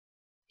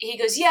he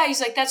goes, yeah,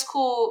 he's like, that's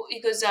cool. He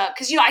goes,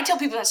 because, I tell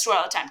people that story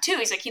all the time too.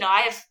 He's like,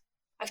 I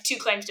have 2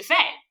 claims to fame.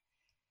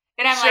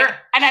 And I'm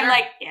I'm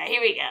like, yeah, here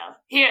we go.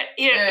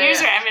 Here's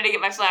where I'm going to get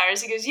my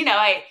flowers. He goes, he's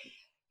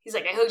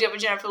like, I hooked up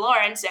with Jennifer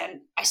Lawrence and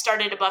I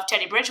started above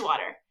Teddy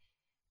Bridgewater.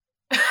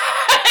 You're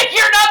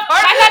not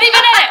part I'm not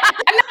even in it.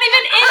 I'm not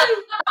even in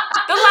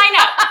the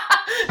lineup.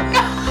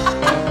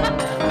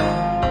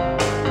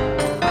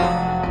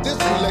 This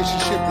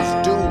relationship is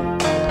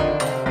doomed.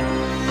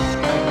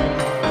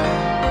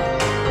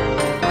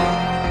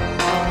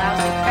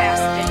 Lousy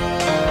bastard.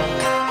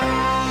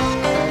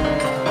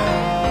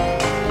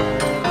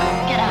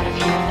 Get out of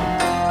here.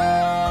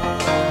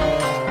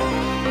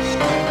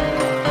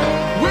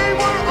 We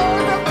were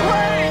on a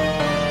plane.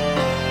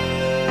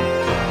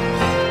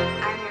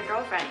 I'm your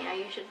girlfriend.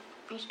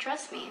 You should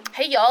trust me.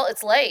 Hey, y'all,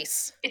 it's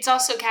Lace. It's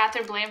also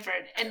Catherine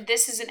Blanford, and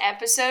this is an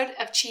episode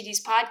of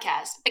Cheaties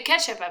Podcast, a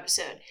catch-up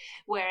episode,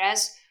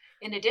 whereas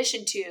in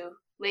addition to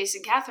Lace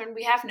and Catherine,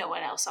 we have no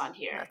one else on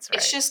here. That's right.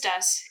 It's just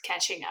us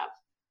catching up.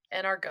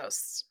 And our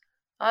ghosts.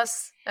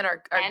 Us and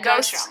our and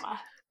ghosts, our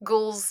trauma.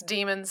 Ghouls,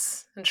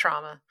 demons, and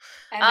trauma.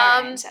 And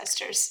our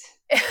ancestors.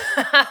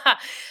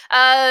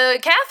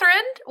 Catherine,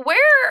 where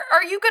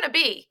are you going to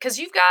be? Because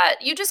you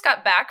just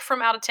got back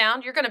from out of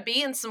town. You're going to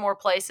be in some more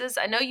places.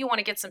 I know you want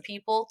to get some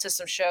people to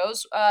some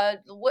shows.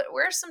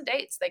 Where are some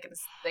dates they can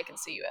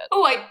see you at?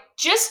 Oh, I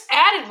just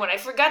added one. I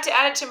forgot to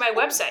add it to my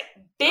website.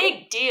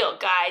 Big deal,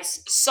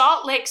 guys.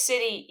 Salt Lake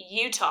City,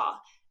 Utah.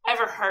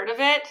 Ever heard of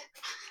it?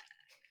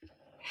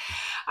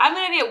 I'm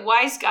going to be at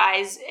Wise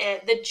Guys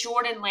at the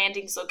Jordan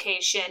Landings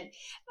location,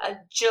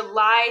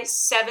 July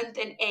 7th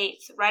and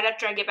 8th, right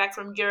after I get back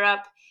from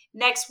Europe.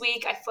 Next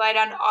week, I fly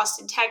down to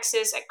Austin,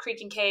 Texas at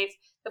Creek and Cave,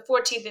 the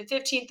 14th and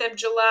 15th of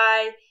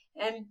July.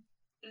 And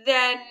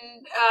then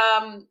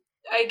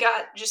I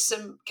got just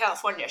some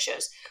California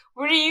shows.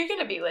 Where are you going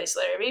to be, Lace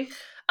Larrabee?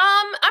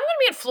 I'm going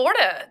to be in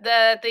Florida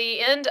at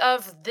the end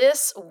of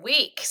this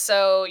week.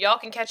 So y'all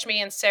can catch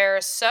me in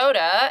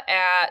Sarasota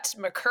at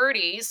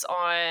McCurdy's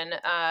on,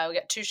 we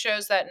got 2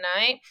 shows that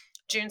night,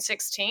 June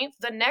 16th.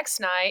 The next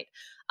night,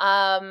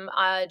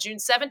 June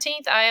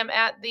 17th, I am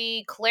at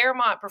the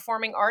Claremont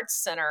Performing Arts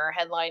Center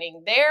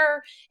headlining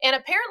there. And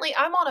apparently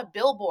I'm on a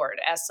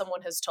billboard, as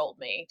someone has told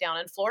me, down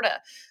in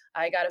Florida.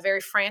 I got a very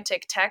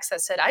frantic text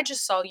that said, I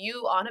just saw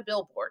you on a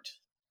billboard.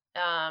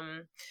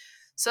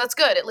 So that's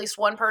good. At least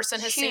one person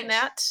has seen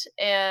that,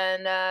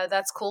 and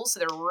that's cool. So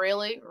they're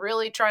really,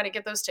 really trying to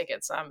get those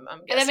tickets. I'm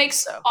guessing. And that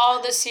makes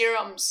all the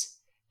serums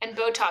and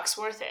Botox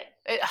worth it.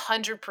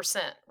 100%.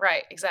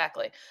 Right,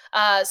 exactly.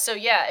 So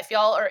yeah, if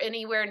y'all are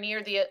anywhere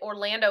near the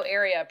Orlando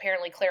area,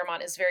 apparently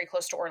Claremont is very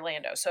close to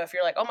Orlando. So if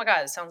you're like, oh my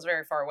God, this sounds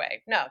very far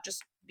away. No,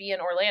 just be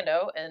in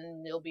Orlando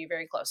and you'll be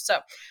very close. So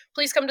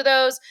please come to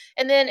those.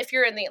 And then if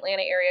you're in the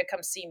Atlanta area,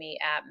 come see me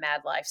at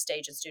Mad Life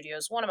Stage and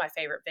Studios, one of my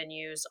favorite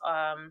venues.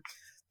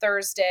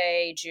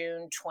 Thursday,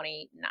 June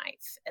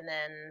 29th. And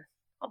then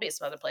I'll be at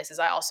some other places.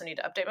 I also need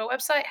to update my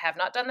website. Have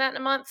not done that in a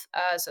month.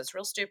 So it's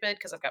real stupid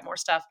because I've got more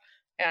stuff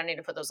and I need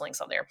to put those links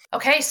on there.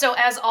 Okay. So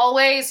as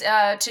always,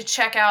 to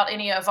check out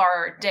any of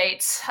our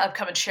dates,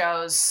 upcoming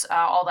shows,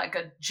 all that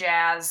good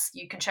jazz,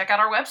 you can check out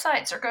our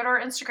websites or go to our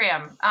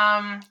Instagram.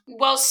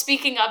 Well,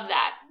 speaking of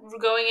that, we're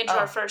going into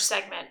our first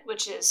segment,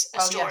 which is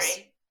a story. Yes.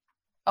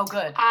 Oh,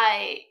 good.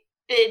 I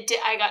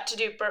got to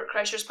do Bert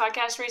Kreischer's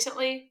podcast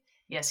recently.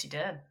 Yes, you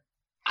did.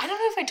 I don't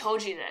know if I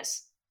told you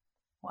this.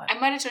 What? I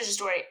might have told you a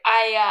story.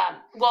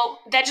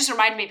 That just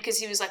reminded me because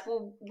he was like,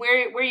 well,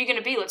 where are you going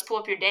to be? Let's pull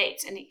up your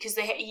dates. And because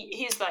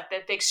he's like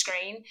that big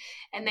screen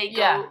and they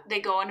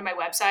go onto my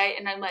website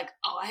and I'm like,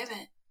 oh, I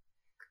haven't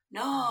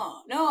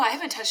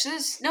touched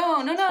this.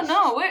 No, don't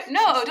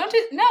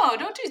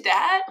do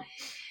that.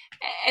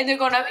 And they're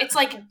going up. It's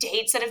like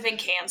dates that have been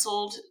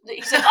canceled.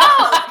 He's like,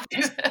 oh,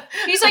 he's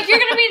like, you're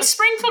going to be in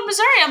Springfield,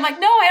 Missouri. I'm like,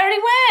 no, I already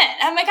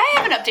went. I'm like, I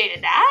haven't updated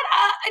that.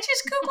 I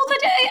just Googled the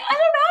day. I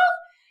don't know.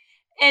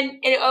 And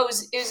it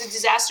was a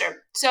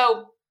disaster.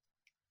 So,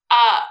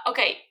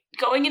 okay,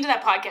 going into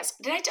that podcast,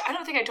 I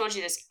don't think I told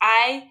you this.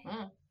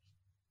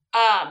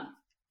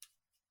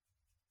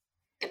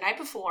 The night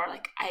before,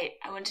 like I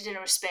went to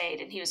dinner with Spade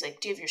and he was like,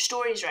 do you have your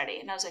stories ready?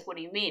 And I was like, what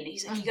do you mean? And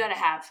he's like, you gotta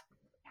have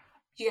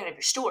your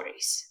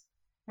stories.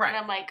 Right. And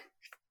I'm like,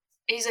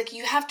 he's like,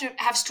 you have to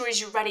have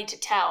stories you're ready to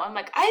tell. I'm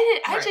like,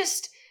 I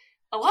just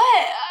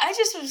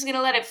was going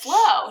to let it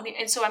flow.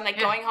 And so I'm like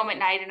going home at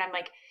night and I'm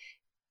like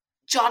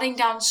jotting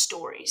down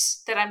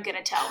stories that I'm going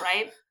to tell.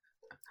 Right.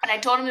 And I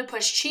told him to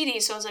push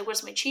cheating. So I was like,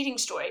 what's my cheating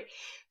story?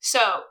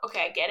 So,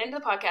 okay, I get into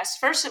the podcast.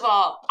 First of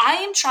all, I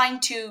am trying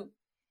to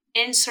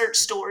insert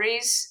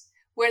stories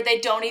where they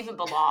don't even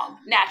belong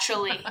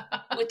naturally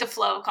with the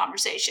flow of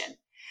conversation.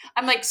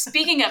 I'm like,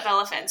 speaking of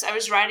elephants, I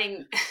was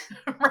riding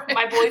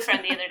my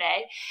boyfriend the other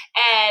day,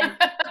 and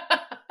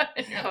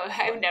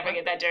I would never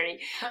get that dirty.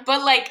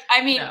 But like,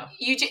 I mean, no.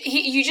 You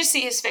just see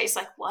his face,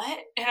 like, what?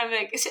 And I'm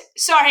like,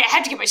 sorry, I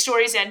have to get my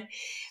stories in.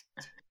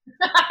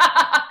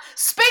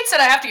 Spade said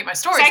I have to get my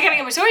stories. So I gotta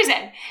get my stories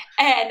in,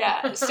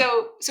 and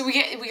so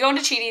we go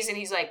into Cheaties, and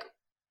he's like,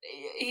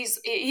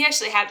 he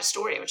actually had a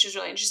story, which is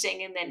really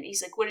interesting. And then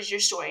he's like, what is your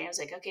story? And I was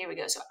like, okay, here we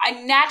go. So I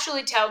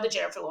naturally tell the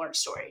Jennifer Lawrence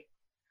story.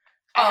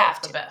 I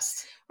have to. The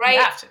best. Right?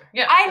 You have to.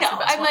 Yeah. I know.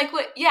 I'm like,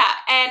 what? Yeah.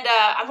 And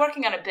I'm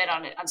working on a bit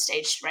on it on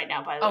stage right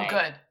now, by the way. Oh,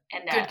 good.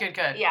 And,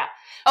 good. Yeah.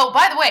 Oh,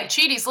 by the way,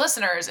 Cheaties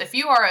listeners, if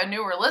you are a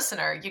newer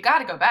listener, you got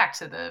to go back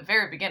to the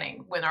very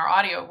beginning when our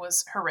audio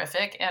was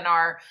horrific and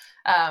our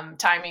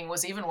timing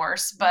was even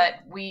worse. But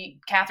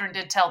Catherine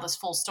did tell this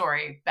full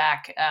story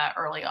back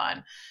early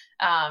on.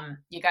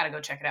 You got to go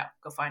check it out.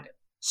 Go find it.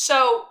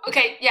 So,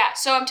 okay, yeah.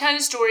 So I'm telling a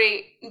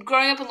story.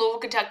 Growing up in Louisville,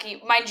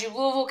 Kentucky, mind you,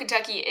 Louisville,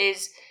 Kentucky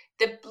is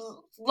the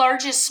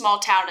largest small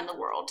town in the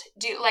world.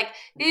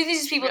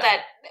 These people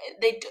that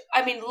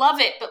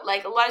love it, but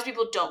like a lot of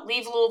people don't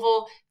leave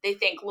Louisville. They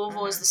think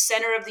Louisville is the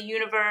center of the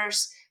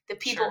universe. The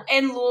people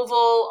in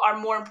Louisville are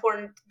more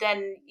important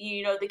than,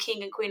 the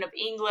king and queen of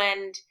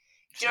England.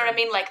 Do you know what I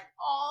mean? Like,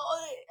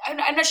 I'm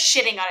not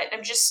shitting on it.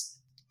 I'm just,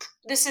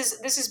 this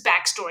is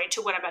backstory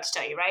to what I'm about to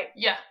tell you, right?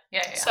 Yeah.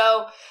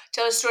 So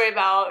tell a story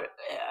about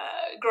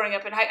growing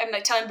up I'm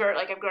like telling Bert,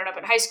 like, I've grown up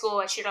in high school.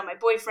 I cheated on my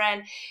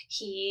boyfriend.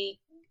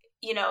 He,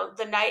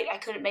 the night I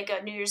couldn't make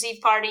a New Year's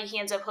Eve party, he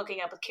ends up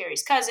hooking up with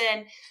Carrie's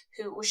cousin,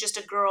 who was just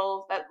a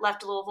girl that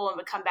left Louisville and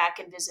would come back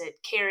and visit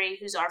Carrie,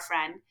 who's our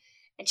friend.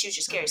 And she was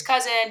just Carrie's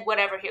cousin,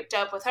 whatever. He hooked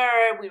up with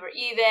her. We were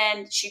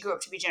even. She grew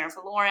up to be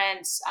Jennifer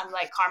Lawrence. I'm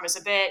like, karma's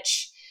a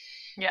bitch.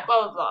 Yeah.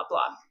 Blah, blah, blah,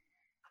 blah.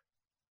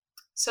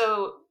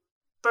 So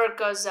Bert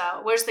goes,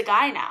 where's the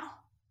guy now?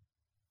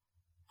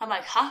 I'm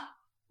like, huh?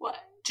 What?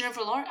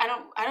 Jennifer Lawrence? I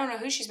don't know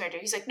who she's married to.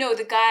 He's like, no,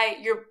 the guy,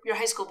 your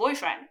high school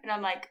boyfriend. And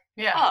I'm like,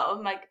 yeah.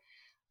 Oh,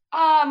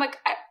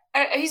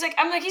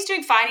 he's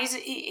doing fine.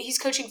 He's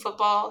coaching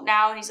football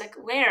now. And he's like,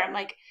 where? I'm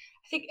like,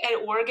 I think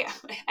at Oregon.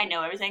 I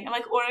know everything. I'm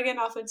like, Oregon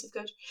offensive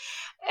coach.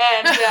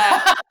 And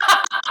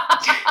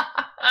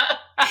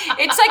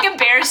it's like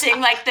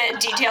embarrassing, like the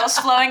details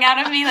flowing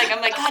out of me. Like,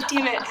 I'm like, God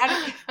damn it.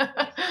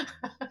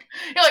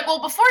 You're like, well,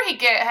 before he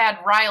had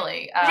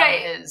Riley,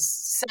 his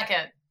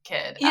second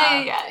kid.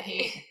 Yeah.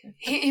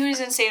 He was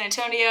in San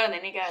Antonio, and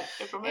then he got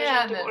a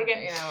promotion to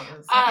Oregon.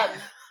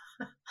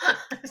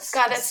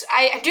 God,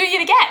 I'm doing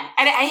it again.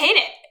 I hate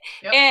it.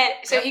 Yep. And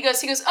so he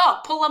goes,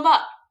 oh, pull him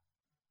up.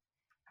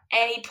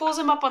 And he pulls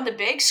him up on the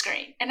big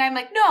screen. And I'm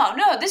like, no,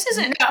 this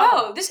isn't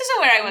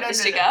where I want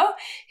this to go.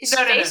 His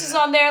face is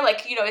on there,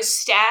 like, his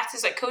stats,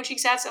 his like coaching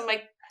stats. I'm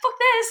like, fuck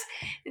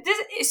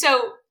this.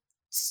 So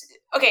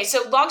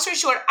long story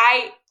short,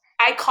 I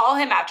call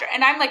him after,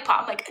 and I'm like,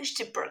 I just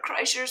did Bert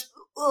Kreischer's.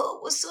 Oh,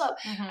 what's up?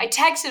 Mm-hmm. I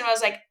texted him. I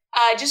was like,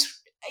 I just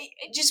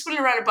want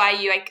to run it by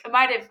you.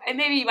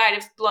 Maybe you might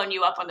have blown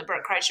you up on the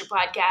Bert Kreischer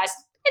podcast.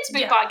 It's a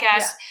big podcast.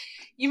 Yeah.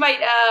 You might,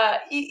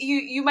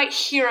 you might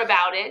hear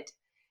about it.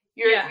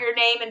 Your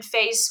name and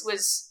face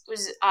was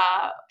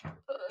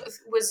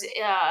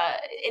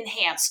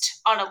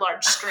enhanced on a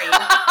large screen.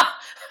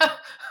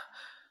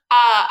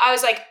 I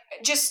was like,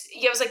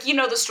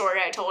 the story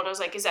I told. I was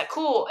like, is that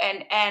cool?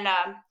 And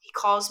he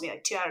calls me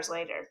like 2 hours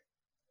later.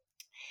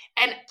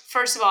 And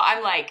first of all,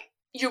 I'm like,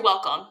 you're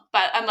welcome.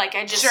 But I'm like,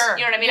 you know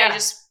what I mean? Yeah. I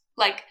just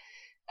like,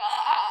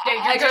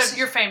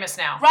 you're famous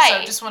now. Right.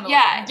 So just want to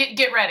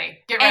get ready.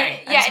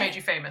 I just made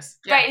you famous.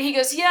 Yeah. Right. And he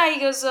goes,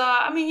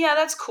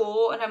 that's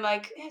cool. And I'm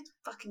like, it's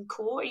fucking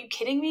cool. Are you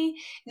kidding me?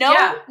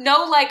 No,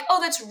 like,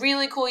 oh, that's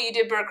really cool. You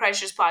did Bert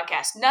Kreischer's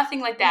podcast.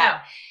 Nothing like that.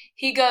 No.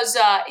 He goes,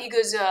 I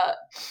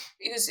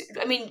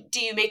mean, do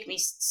you make me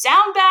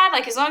sound bad?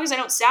 Like, as long as I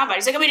don't sound bad.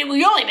 He's like, I mean,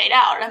 we only made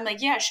out. And I'm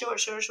like, yeah, sure.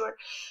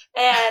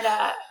 And,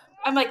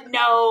 I'm like,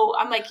 no.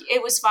 I'm like,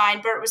 it was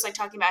fine. Bert was like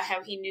talking about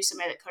how he knew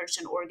somebody that coached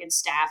an Oregon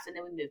staff, and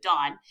then we moved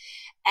on.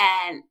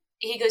 And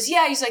he goes,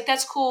 yeah. He's like,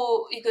 that's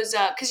cool. He goes,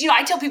 because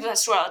I tell people that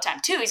story all the time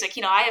too. He's like,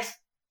 I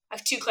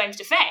have 2 claims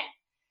to fame,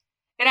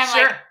 and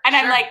I'm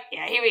I'm like,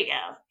 yeah, here we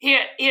go.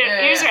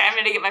 Here's where I'm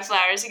gonna get my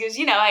flowers. He goes,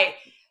 he's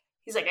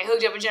like, I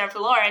hooked up with Jennifer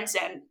Lawrence,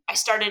 and I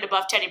started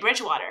above Teddy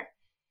Bridgewater.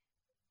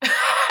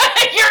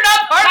 You're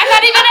not part I'm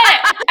not even in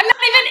it. I'm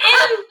not even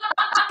in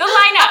the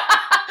lineup.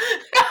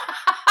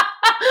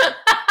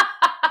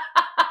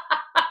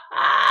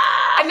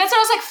 And that's when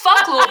I was like,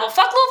 fuck Louisville.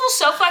 Fuck Louisville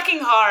so fucking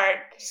hard.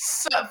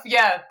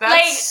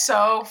 That's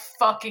so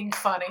fucking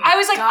funny. I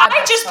was like, God,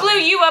 I just blew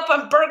you up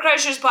on Bert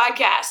Kreischer's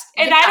podcast.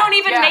 And I don't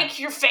even make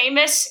you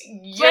famous.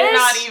 You're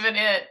not even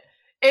it.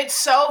 It's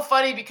so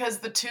funny because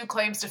the 2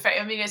 claims to fame.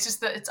 I mean, it's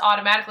just that it's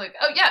automatically like,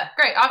 oh yeah,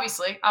 great,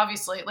 obviously.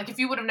 Like if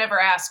you would have never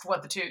asked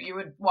what the 2, you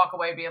would walk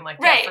away being like,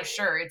 yeah, for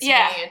sure, it's me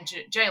and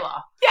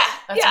J-Law. Yeah,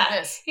 that's what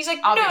it is. He's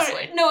like,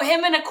 no,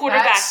 him and a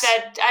quarterback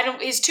that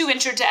is too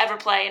injured to ever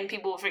play, and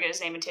people will forget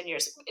his name in 10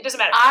 years. It doesn't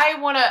matter. I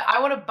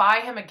wanna buy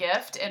him a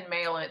gift and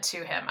mail it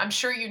to him. I'm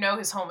sure you know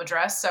his home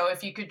address, so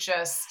if you could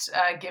just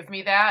give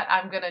me that,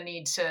 I'm gonna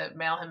need to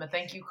mail him a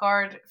thank you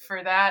card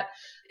for that.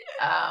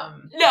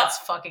 That's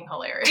fucking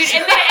hilarious. Dude,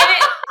 and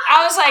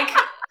I was like,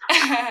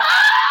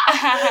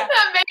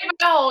 that made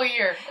my whole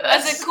year.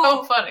 That's cool.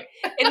 So funny.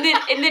 And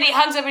then he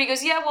hugs up and he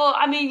goes,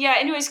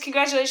 anyways,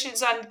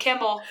 congratulations on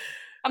Kimmel.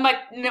 I'm like,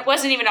 it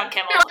wasn't even on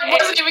Kimmel.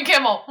 Wasn't even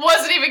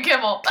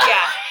Kimmel.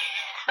 Yeah.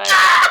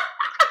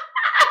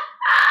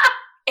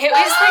 it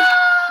was like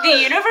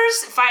the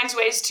universe finds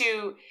ways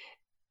to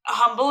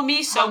humble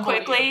me so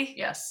quickly. You.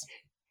 Yes.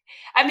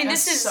 I mean,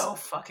 this is so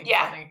fucking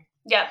funny.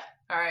 Yeah.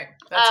 All right.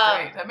 That's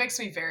great. That makes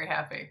me very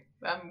happy.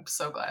 I'm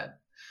so glad.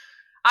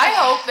 I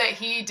hope that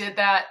he did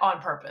that on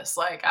purpose.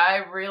 Like, I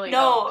really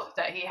hope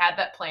that he had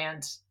that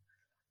planned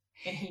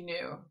and he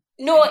knew.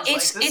 No,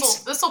 it's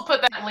this will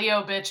put that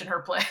Leo bitch in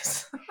her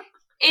place.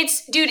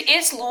 It's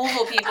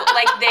Louisville people.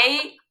 Like,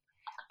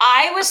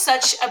 I was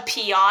such a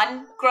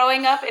peon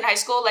growing up in high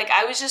school. Like,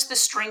 I was just the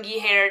stringy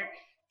haired,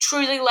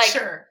 truly like,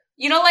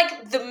 you know,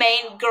 like the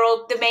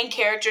main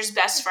character's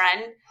best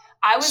friend.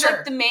 I was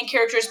like the main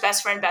character's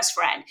best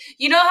friend.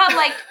 You know how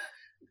like,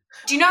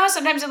 do you know how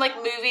sometimes in like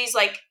movies,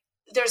 like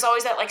there's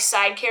always that like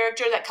side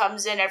character that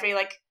comes in every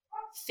like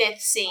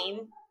fifth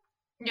scene?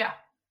 Yeah.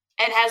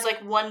 And has like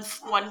one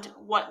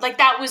like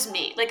that was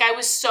me. Like I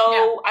was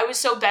so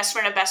best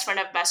friend of best friend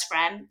of best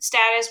friend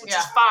status, which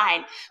is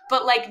fine.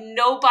 But like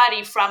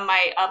nobody from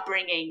my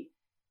upbringing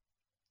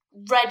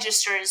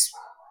registers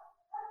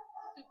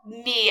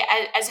me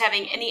as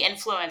having any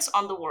influence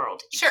on the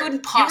world. Sure. You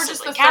couldn't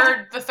possibly. You were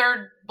just the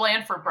third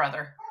Blandford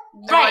brother.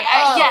 They're right.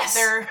 Like, yes.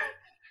 They're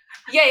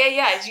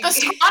the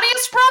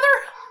scrawniest brother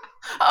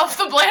of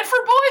the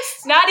Blandford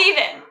boys? Not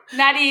even.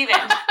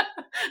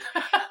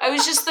 I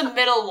was just the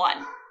middle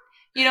one.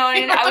 You know what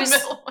I mean?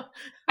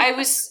 I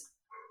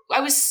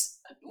was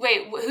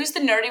wait, who's the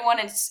nerdy one?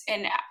 And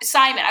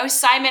Simon. I was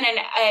Simon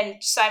and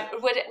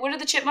Simon. What are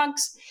the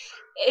chipmunks?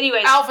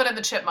 Anyways. Alvin and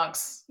the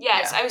Chipmunks.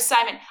 Yes, yeah. I was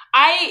Simon.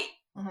 I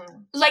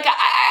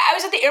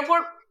was at the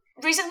airport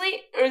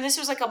recently, or this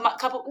was like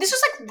this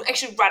was like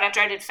actually right after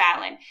I did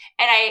Fallon.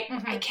 And I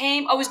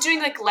was doing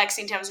like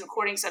Lexington, I was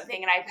recording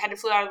something, and I had to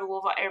fly out of the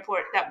Louisville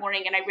airport that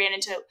morning, and I ran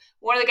into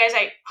one of the guys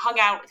I hung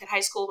out with in high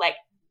school, like,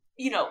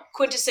 you know,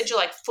 quintessential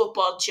like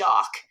football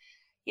jock.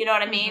 You know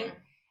what I mean?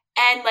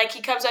 And like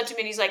he comes up to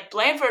me and he's like,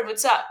 Blandford,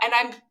 what's up? And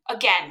I'm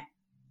again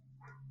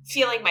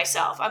feeling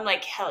myself. I'm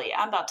like, hell yeah,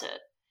 I'm about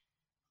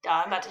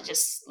to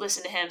just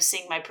listen to him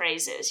sing my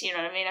praises. You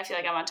know what I mean? I feel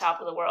like I'm on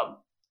top of the world.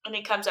 And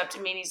he comes up to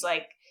me and he's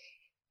like,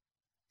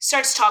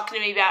 starts talking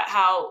to me about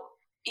how,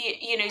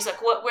 you know, he's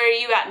like, where are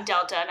you at in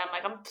Delta? And I'm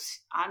like,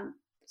 I'm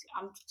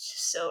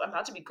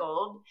about to be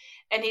gold.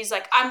 And he's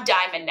like, I'm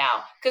diamond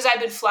now because I've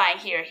been flying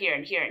here, here,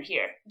 and here, and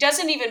here.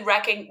 Doesn't even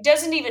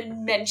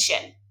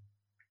mention.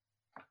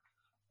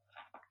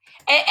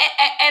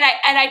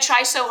 And I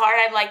try so hard.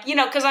 I'm like, you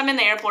know, because I'm in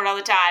the airport all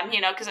the time,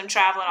 you know, because I'm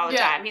traveling all the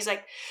time. He's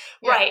like,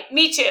 right,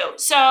 me too.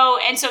 So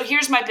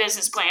here's my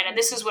business plan, and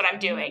this is what I'm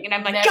doing. And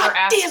I'm like, God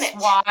damn it.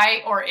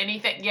 Why or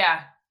anything.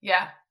 Yeah.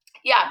 Yeah.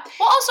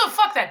 Well, also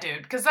fuck that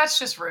dude, because that's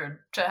just rude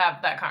to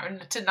have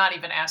that to not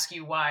even ask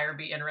you why or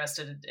be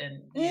interested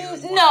in you.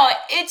 No,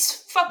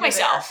 it's fuck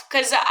myself,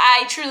 because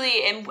I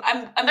truly am.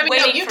 I'm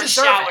waiting for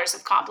showers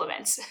of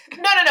compliments.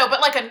 No, but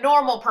like a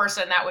normal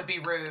person, that would be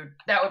rude.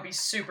 That would be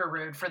super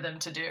rude for them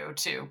to do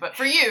too. But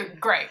for you,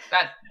 great.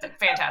 That's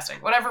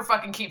fantastic. Whatever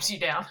fucking keeps you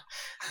down.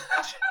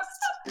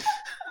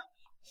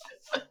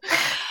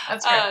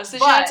 That's great. So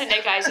shout out to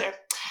Nick Iser.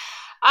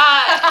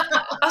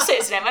 I'll say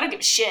his name. I don't give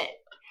a shit.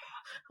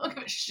 I don't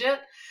give a shit.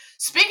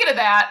 Speaking of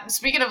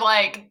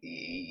like,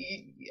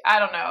 I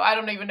don't know. I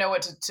don't even know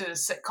what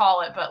to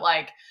call it, but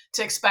like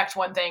to expect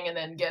one thing and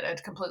then get a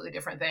completely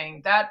different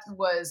thing. That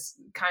was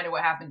kind of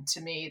what happened to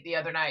me the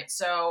other night.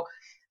 So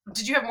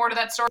did you have more to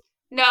that story?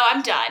 No,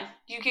 I'm done.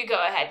 You could go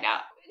ahead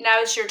now. Now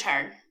it's your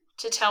turn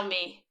to tell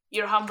me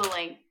your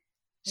humbling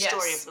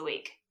story of the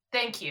week.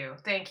 Thank you,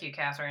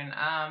 Catherine.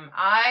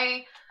 I'll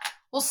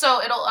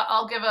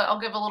give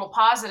a little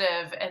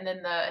positive and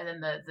then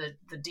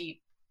the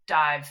deep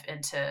dive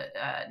into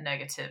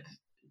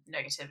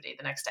negativity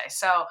the next day.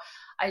 So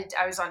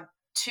I was on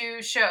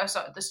two shows.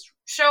 So this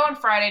show on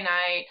Friday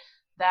night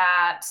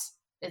that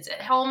it's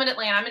at home in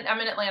Atlanta. I'm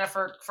in Atlanta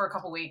for a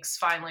couple weeks.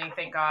 Finally,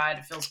 thank God.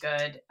 It feels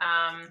good.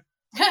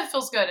 It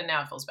feels good, and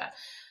now it feels bad.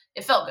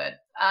 It felt good.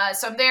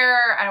 So I'm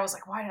there, and I was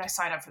like, why did I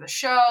sign up for the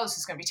show? This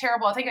is going to be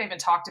terrible. I think I even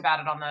talked about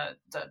it on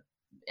the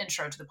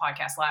intro to the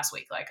podcast last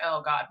week. Like,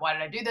 oh God, why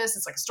did I do this?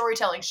 It's like a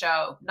storytelling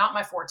show, not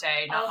my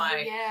forte, not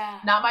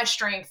my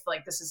strength.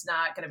 Like, this is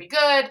not going to be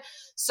good.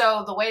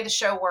 So the way the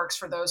show works,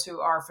 for those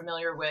who are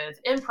familiar with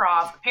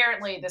improv,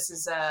 apparently this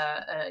is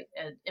an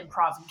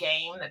improv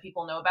game that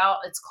people know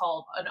about. It's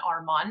called an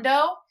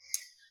Armando.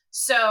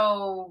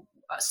 So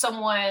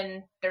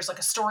there's like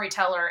a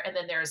storyteller, and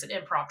then there's an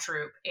improv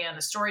troupe, and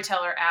the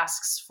storyteller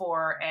asks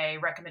for a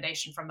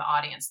recommendation from the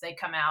audience. They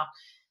come out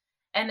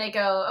and they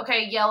go,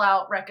 okay, yell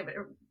out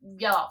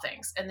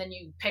things. And then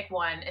you pick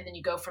one, and then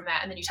you go from that,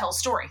 and then you tell a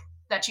story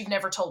that you've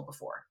never told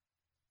before.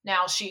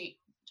 Now, she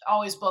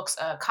always books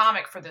a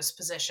comic for this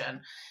position,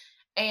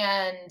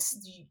 and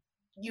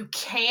you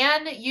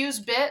can use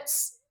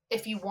bits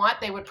if you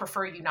want. They would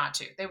prefer you not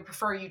to. They would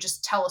prefer you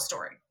just tell a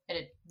story,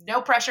 and no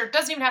pressure. It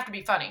doesn't even have to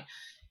be funny.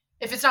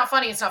 If it's not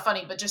funny, it's not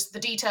funny, but just the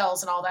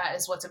details and all that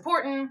is what's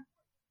important.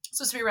 It's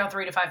supposed to be around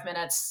 3 to 5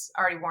 minutes. I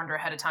already warned her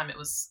ahead of time. It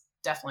was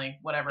definitely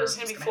whatever. It was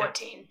going to be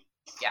 14.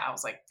 Yeah, I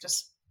was like,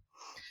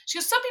 She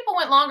goes, some people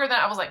went longer than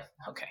I was like,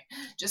 okay,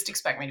 just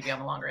expect me to be on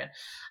the longer end.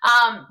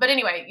 But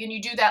anyway, and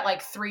you do that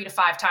like 3 to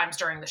 5 times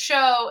during the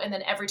show. And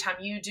then every time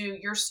you do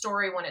your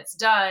story, when it's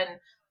done,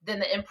 then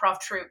the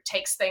improv troupe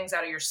takes things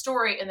out of your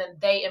story and then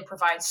they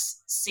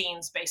improvise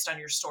scenes based on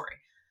your story.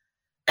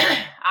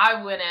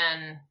 I went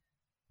in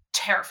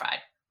terrified,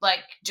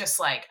 like, just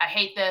like, I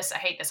hate this. I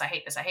hate this. I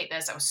hate this. I hate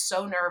this. I was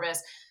so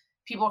nervous.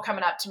 People are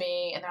coming up to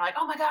me and they're like,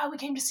 oh my God, we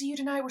came to see you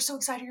tonight. We're so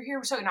excited you're here.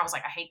 And I was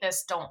like, I hate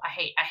this. I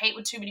hate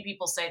when too many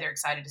people say they're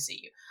excited to see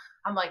you.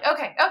 I'm like,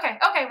 okay.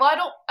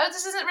 Well,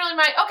 this isn't really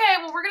well,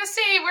 we're going to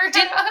see.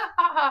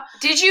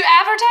 Did you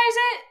advertise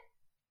it?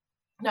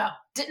 No,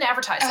 didn't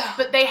advertise it,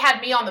 but they had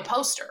me on the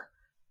poster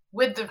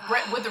with the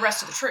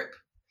rest of the troupe.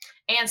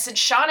 And since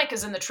Shanik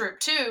is in the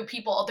troupe too,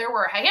 there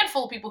were a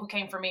handful of people who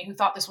came for me who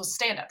thought this was a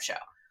stand-up show,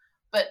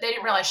 but they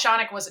didn't realize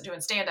Shanik wasn't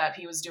doing stand-up.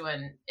 He was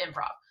doing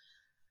improv.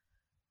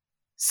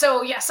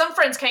 So yeah, some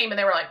friends came and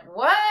they were like,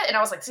 what? And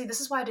I was like, see,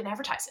 this is why I didn't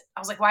advertise it. I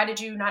was like, why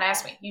did you not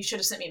ask me? You should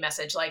have sent me a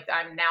message. Like,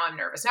 I'm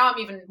nervous. Now I'm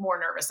even more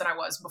nervous than I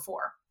was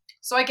before.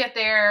 So I get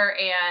there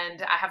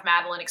and I have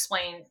Madeline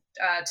explain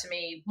to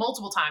me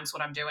multiple times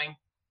what I'm doing.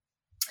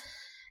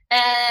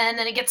 And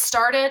then it gets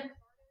started.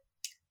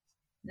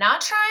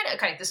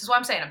 Okay, this is what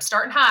I'm saying. I'm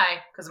starting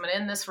high because I'm going to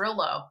end this real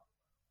low.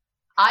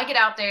 I get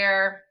out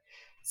there.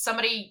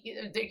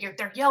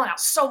 They're yelling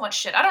out so much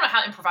shit. I don't know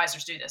how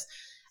improvisers do this.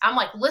 I'm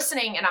like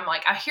listening and I'm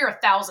like, I hear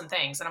 1,000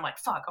 things and I'm like,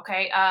 fuck,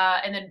 okay.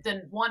 And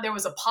then there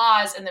was a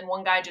pause and then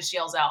one guy just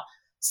yells out,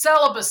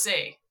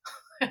 celibacy.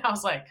 And I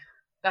was like,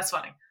 that's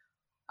funny.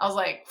 I was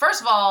like,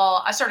 first of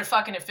all, I started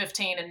fucking at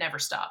 15 and never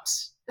stopped.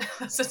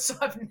 So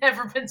I've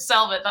never been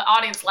celibate. The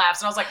audience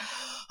laughs and I was like,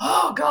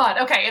 oh God.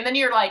 Okay. And then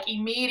you're like,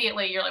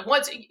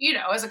 once,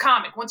 as a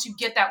comic, once you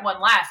get that one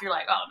laugh, you're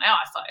like, oh, now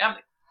I'm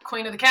the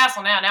queen of the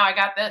castle now. Now I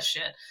got this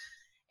shit.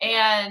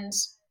 And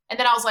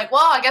then I was like,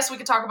 well, I guess we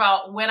could talk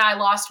about when I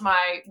lost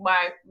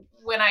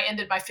when I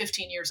ended my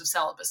 15 years of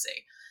celibacy.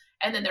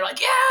 And then they're like,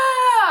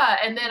 yeah.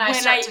 And then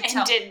I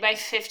ended my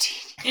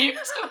 15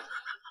 years.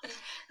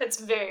 That's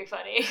very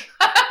funny.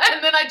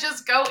 And then I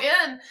just go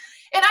in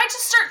and I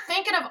just start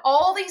thinking of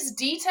all these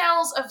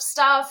details of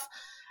stuff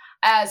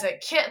as a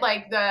kid,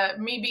 like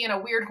me being a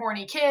weird,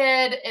 horny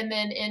kid. And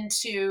then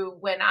into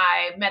when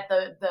I met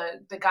the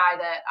guy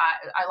that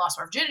I lost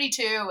my virginity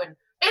to, and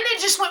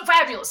it just went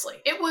fabulously.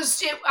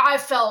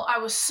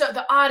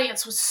 The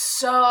audience was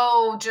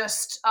so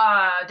just,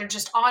 they're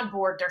just on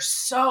board. They're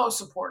so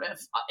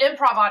supportive.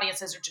 Improv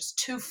audiences are just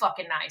too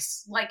fucking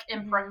nice. Like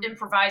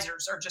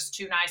improvisers are just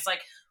too nice. Like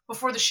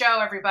before the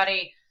show,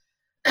 everybody,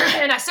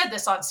 and I said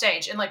this on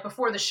stage, and like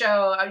before the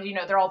show,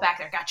 they're all back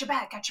there. Got your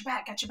back, got your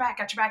back, got your back,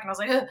 got your back. And I was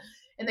like, ugh.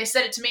 And they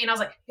said it to me, and I was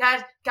like,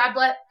 God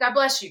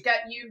bless you.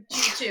 Got you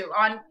too.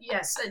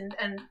 Yes,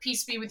 and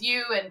peace be with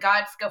you, and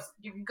God,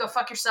 go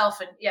fuck yourself,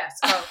 and yes.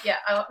 Oh yeah.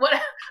 What?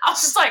 I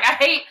was just like,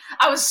 I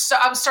was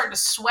starting to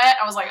sweat.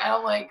 I was like, I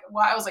don't like.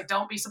 Well, I was like,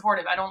 don't be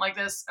supportive. I don't like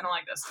this. I don't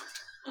like this.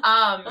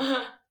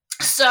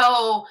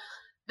 So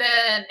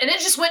then, and it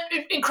just went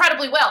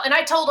incredibly well. And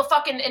I told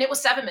and it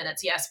was 7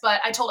 minutes, yes,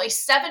 but I told a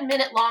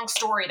 7-minute long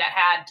story that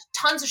had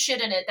tons of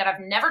shit in it that I've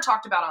never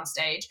talked about on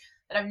stage,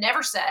 that I've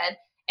never said.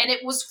 And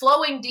it was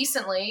flowing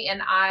decently,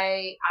 and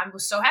I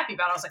was so happy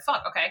about it. I was like,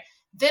 fuck, okay.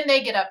 Then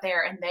they get up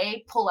there, and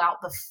they pull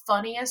out the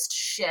funniest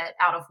shit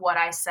out of what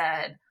I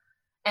said.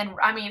 And,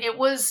 I mean, it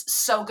was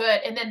so good.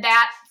 And then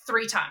that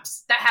 3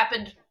 times. That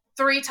happened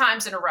 3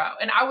 times in a row.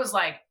 And I was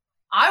like,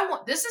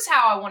 this is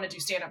how I want to do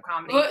stand-up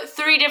comedy.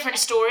 3 different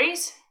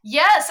stories?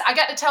 Yes, I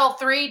got to tell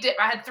I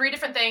had 3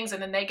 different things,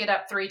 and then they get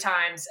up 3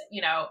 times,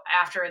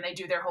 after, and they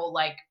do their whole,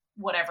 like,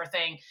 whatever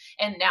thing.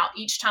 And now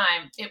each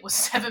time it was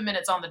 7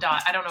 minutes on the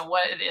dot. I don't know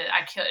what it is.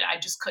 I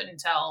just couldn't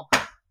tell.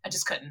 I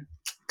just couldn't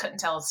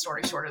tell a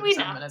story shorter than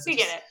 7 minutes. We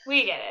get it.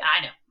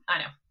 I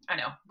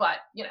know. But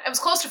it was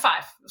close to 5.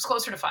 It was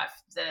closer to 5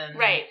 than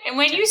right. And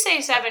when you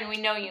say 7, we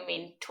know you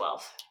mean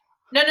 12.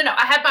 No.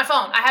 I had my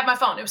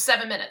phone. It was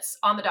 7 minutes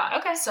on the dot.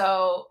 Okay.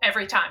 So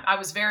every time I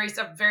was very,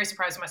 very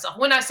surprised with myself.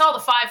 When I saw the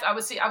 5, I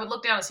would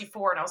look down and see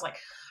 4, and I was like,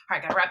 all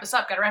right, gotta wrap this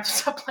up,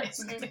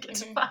 please. Gonna get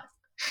to 5.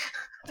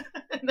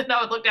 And then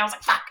I would look down, I was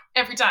like, fuck,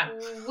 every time.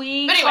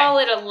 We call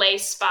it a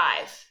lace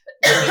 5.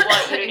 We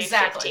want you to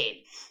exactly. do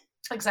 15.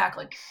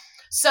 Exactly.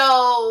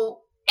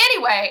 So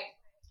anyway,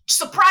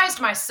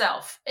 surprised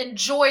myself,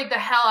 enjoyed the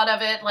hell out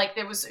of it. Like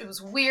it was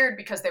weird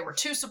because they were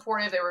too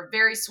supportive. They were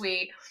very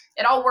sweet.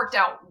 It all worked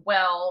out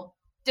well.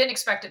 Didn't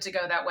expect it to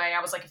go that way.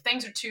 I was like, if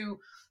things are too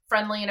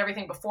friendly and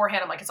everything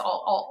beforehand, I'm like, it's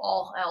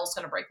all hell's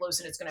going to break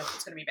loose and it's going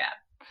to be bad.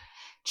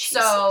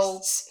 Jesus.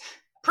 So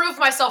proved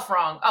myself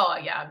wrong. Oh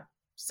yeah.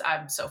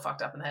 I'm so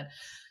fucked up in the head.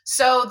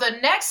 So the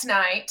next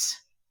night,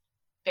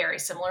 very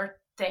similar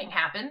thing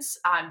happens.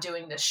 I'm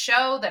doing this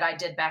show that I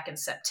did back in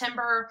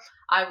September.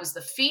 I was the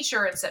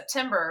feature in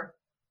September,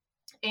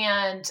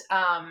 and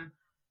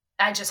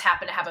I just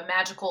happened to have a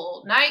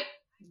magical night.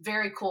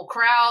 Very cool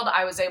crowd.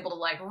 I was able to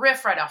like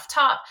riff right off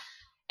top.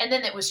 And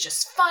then it was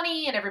just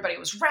funny, and everybody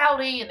was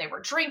rowdy, and they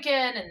were drinking,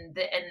 and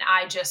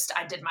I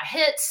did my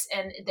hits,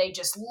 and they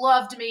just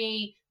loved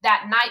me.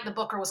 That night, the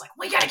booker was like,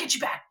 "We got to get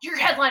you back. You're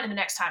headlining the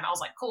next time." I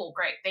was like, "Cool,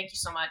 great, thank you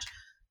so much.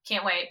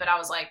 Can't wait." But I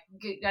was like,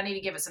 "I need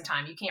to give it some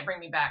time. You can't bring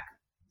me back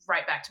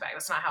right back to back.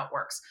 That's not how it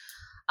works."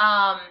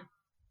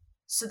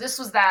 So this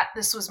was that.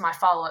 This was my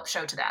follow-up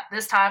show to that.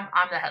 This time,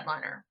 I'm the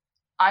headliner.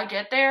 I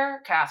get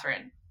there,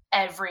 Catherine.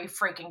 Every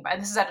freaking,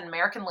 and this is at an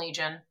American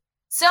Legion.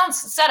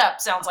 Sounds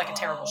like a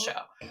terrible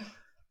show.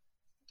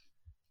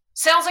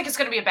 Sounds like it's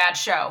going to be a bad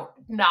show.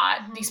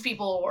 Not. These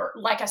people were,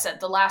 like I said,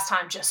 the last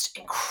time, just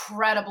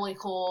incredibly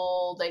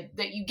cool.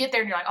 That you get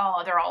there and you're like,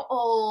 oh, they're all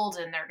old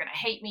and they're going to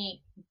hate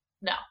me.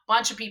 No,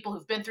 bunch of people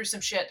who've been through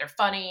some shit. They're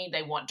funny.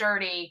 They want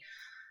dirty.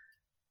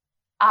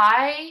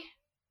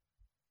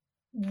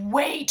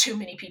 Way too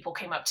many people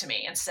came up to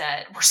me and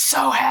said, "We're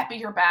so happy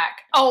you're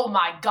back. Oh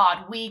my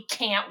God, we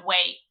can't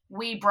wait.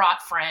 We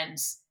brought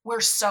friends.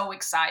 We're so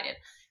excited."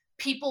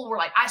 People were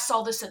like, "I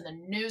saw this in the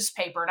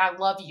newspaper and I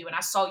love you. And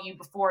I saw you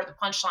before the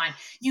punchline.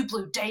 You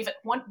blew David."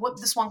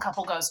 This one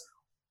couple goes,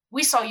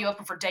 "We saw you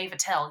open for Dave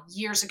Attell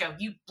years ago.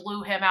 You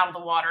blew him out of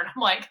the water." And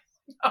I'm like,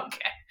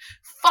 okay,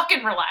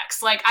 fucking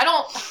relax. Like,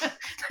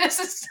 this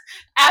is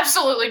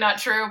absolutely not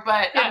true,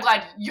 but yeah. I'm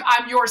glad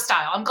I'm your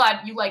style. I'm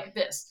glad you like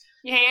this.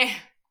 Yeah.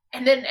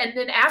 And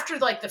then after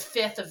like the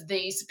fifth of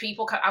these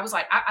people, I was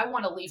like, I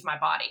want to leave my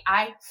body.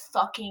 I'm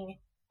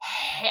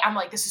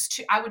like, this is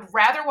too, I would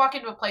rather walk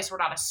into a place where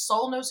not a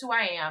soul knows who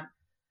I am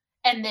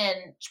and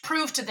then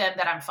prove to them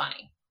that I'm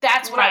funny.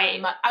 That's what I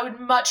would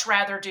much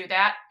rather do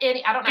that.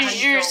 I don't know how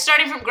you're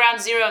starting from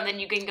ground zero and then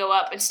you can go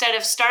up instead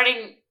of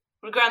starting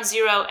ground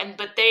zero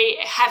but they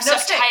have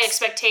such high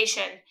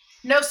expectation.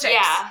 No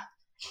stakes. Yeah.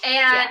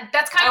 And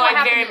that's kind of what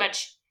happened. Very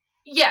much.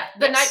 Yeah,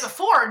 the night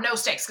before, no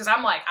stakes, because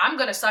I'm like, I'm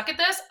going to suck at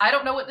this. I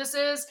don't know what this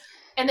is.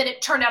 And then it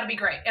turned out to be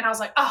great. And I was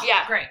like, oh,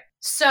 yeah, great.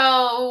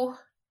 So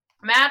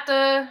I'm at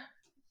the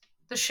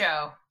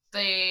show,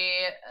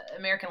 the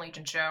American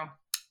Legion show.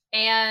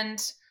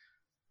 And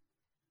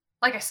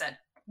like I said,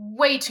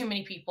 way too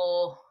many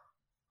people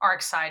are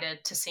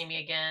excited to see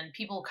me again.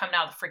 People coming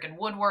out of the freaking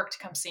woodwork to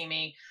come see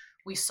me.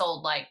 We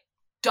sold like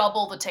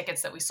double the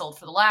tickets that we sold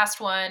for the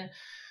last one.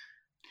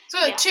 So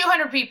like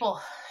 200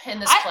 people in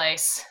this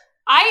place.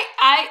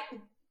 I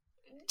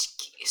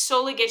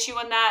solely get you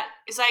on that.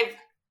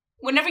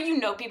 Whenever you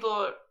know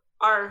people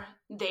are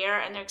there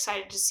and they're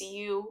excited to see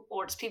you,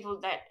 or it's people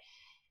that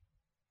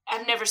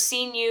have never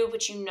seen you,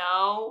 but you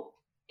know,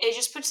 it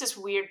just puts this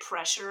weird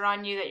pressure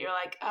on you that you're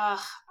like,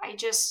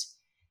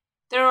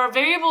 there are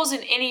variables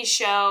in any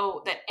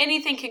show that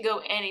anything can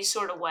go any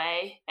sort of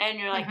way. And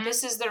you're like,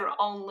 this is their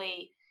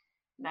only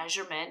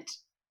measurement.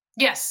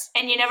 Yes.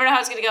 And you never know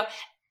how it's going to go.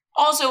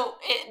 Also,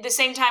 at the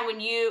same time,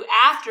 when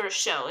after a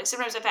show, like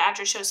sometimes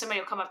after a show, somebody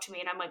will come up to me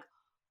and I'm like,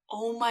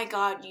 "Oh my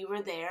God, you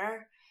were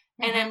there."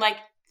 And I'm like,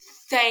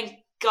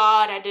 "Thank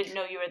God I didn't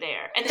know you were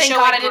there." And thank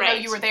God I didn't know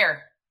you were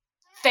there.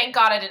 Thank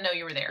God I didn't know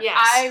you were there. Yes.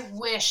 I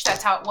wish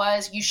that's how it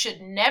was. You should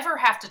never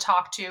have to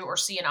talk to or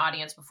see an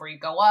audience before you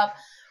go up.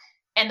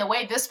 And the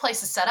way this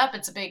place is set up,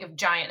 it's a big,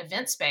 giant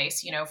event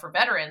space, for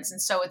veterans.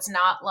 And so it's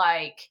not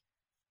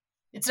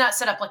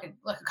set up like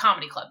a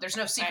comedy club. There's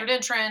no secret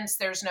entrance.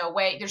 There's no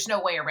way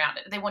around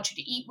it. They want you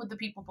to eat with the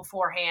people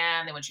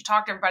beforehand. They want you to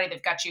talk to everybody.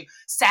 They've got you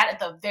sat at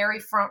the very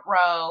front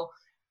row.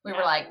 We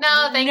were like,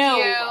 no, thank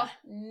you.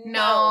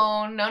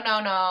 No.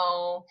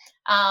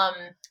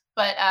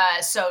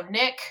 So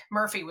Nick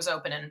Murphy was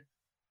opening,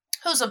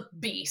 who's a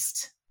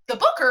beast. The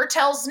booker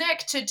tells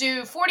Nick to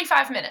do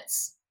 45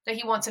 minutes, that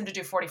he wants him to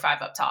do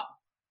 45 up top.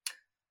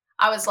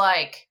 I was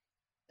like,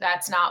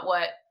 that's not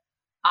what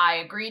I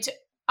agreed to.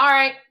 All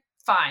right.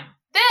 Fine.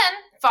 Then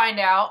find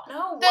out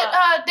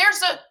that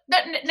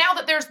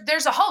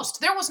there's a host.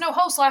 There was no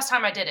host last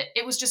time I did it.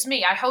 It was just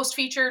me. I host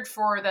featured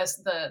for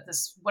this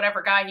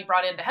whatever guy he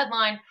brought in to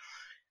headline.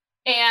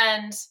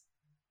 And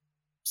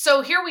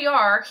so here we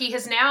are. He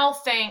has now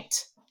he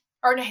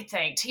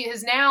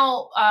has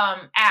now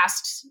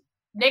asked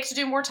Nick to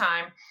do more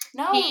time.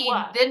 No. He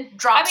then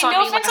drops on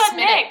me last on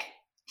minute. Nick.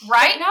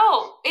 Right?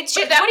 No. It's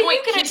just, what are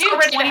you going to do?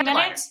 20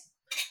 minutes?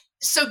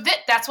 So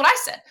that's what I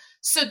said.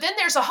 So then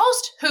there's a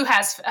host who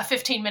has a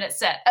 15-minute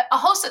set, a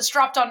host that's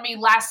dropped on me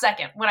last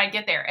second when I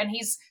get there. And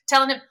he's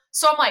telling him,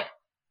 so I'm like,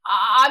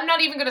 I'm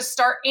not even going to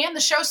start. And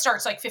the show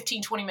starts like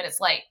 15, 20 minutes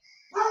late.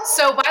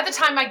 So by the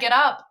time I get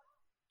up,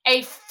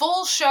 a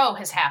full show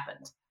has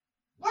happened.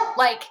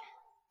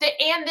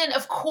 And then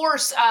of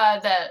course,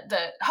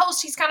 the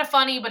host, he's kind of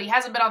funny, but he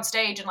hasn't been on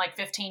stage in like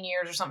 15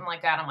 years or something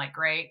like that. I'm like,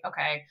 great.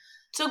 Okay.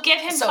 So give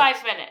him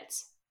 5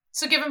 minutes.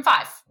 So give him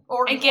 5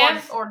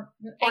 give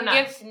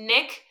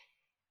Nick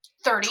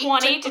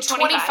 20 to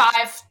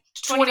 25.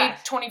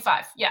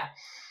 25. Yeah.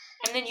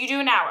 And then you do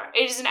an hour.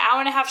 It is an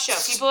hour and a half show.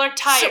 People are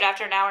tired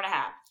after an hour and a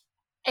half.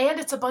 And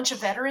it's a bunch of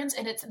veterans,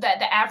 and it's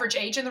the average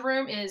age in the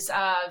room is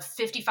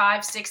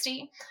 55,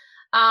 60.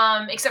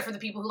 Except for the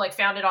people who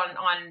found it on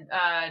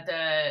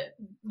the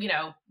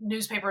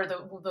newspaper,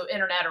 the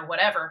internet or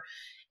whatever.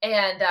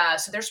 And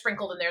so they're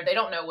sprinkled in there. They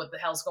don't know what the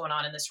hell's going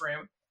on in this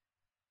room.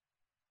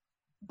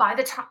 by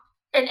the time,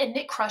 and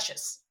Nick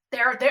crushes.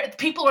 There,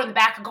 people are in the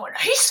back and going,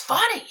 he's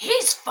funny.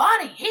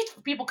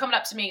 People coming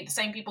up to me, the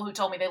same people who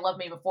told me they loved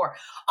me before.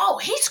 Oh,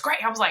 he's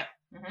great. I was like,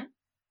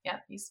 yeah,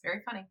 he's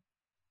very funny.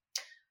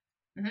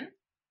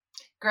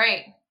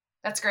 Great.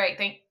 That's great.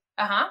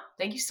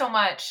 Thank you so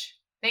much.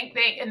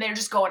 And they're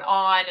just going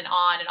on and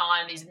on and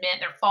on. These men,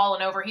 they're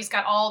falling over. He's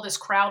got all this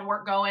crowd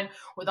work going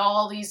with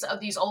all these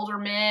older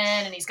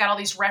men, and he's got all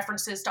these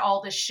references to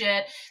all this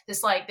shit.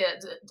 This like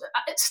the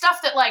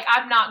stuff that like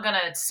I'm not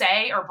gonna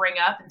say or bring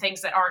up, and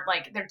things that aren't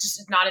like they're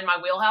just not in my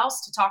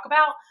wheelhouse to talk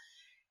about.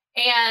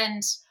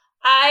 And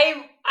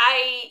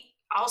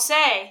I'll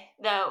say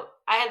though,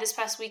 I had this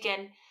past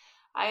weekend.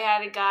 I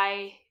had a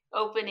guy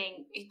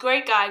opening,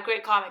 great guy,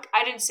 great comic.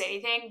 I didn't say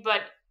anything,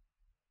 but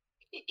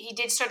he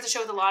did start the show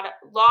with a lot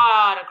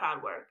of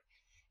crowd work.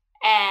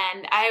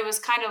 And I was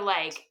kind of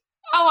like,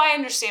 oh, I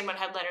understand when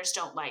headliners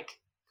don't like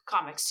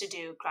comics to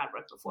do crowd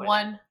work before.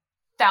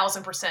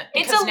 1,000%.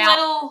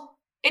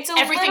 It's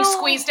everything's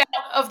squeezed out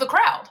of the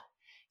crowd.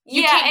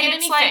 You can't get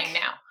anything like,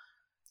 now.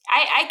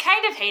 I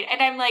kind of hate it.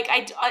 And I'm like,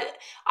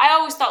 I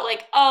always thought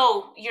like,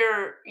 oh,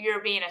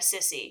 you're being a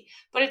sissy.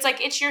 But it's like,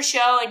 it's your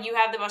show and you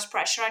have the most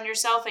pressure on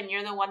yourself and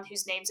you're the one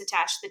whose name's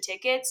attached to the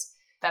tickets.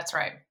 That's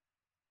right.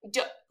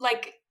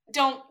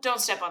 Don't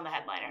step on the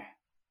headliner.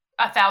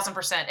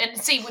 1,000%. And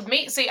see, with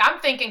me, I'm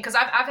thinking, because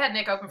I've had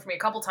Nick open for me a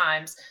couple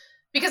times,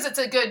 because it's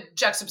a good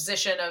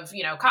juxtaposition of,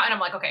 and I'm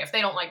like, okay, if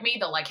they don't like me,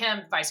 they'll like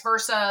him, vice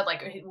versa,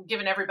 like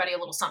giving everybody a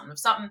little something of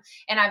something.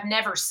 And I've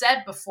never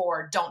said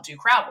before, don't do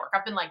crowd work.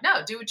 I've been like,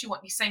 no, do what you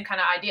want. The same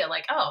kind of idea.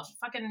 Like, oh,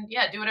 fucking,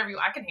 yeah, do whatever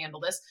I can handle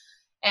this.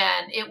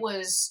 And it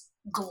was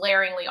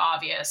glaringly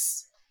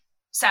obvious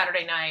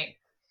Saturday night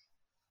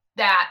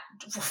that,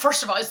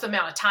 first of all, it's the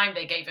amount of time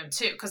they gave him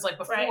too. Because like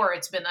before,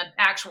 It's been an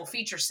actual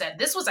feature set.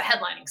 This was a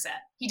headlining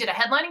set. He did a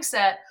headlining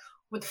set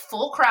with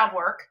full crowd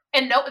work.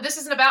 And no, this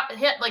isn't about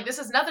him. Like, this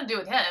has nothing to do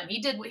with him.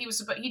 He did what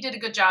he did a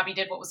good job. He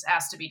did what was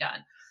asked to be done.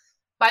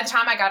 By the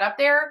time I got up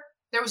there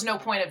was no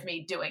point of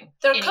me doing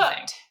anything.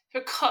 Cooked.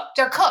 They're cooked.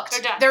 They're cooked.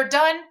 They're done. They're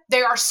done.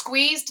 They are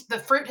squeezed. The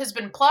fruit has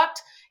been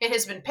plucked. It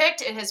has been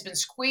picked. It has been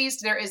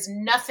squeezed. There is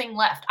nothing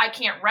left. I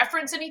can't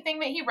reference anything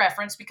that he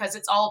referenced because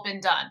it's all been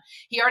done.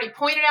 He already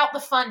pointed out the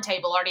fun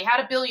table, already had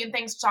a billion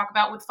things to talk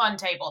about with fun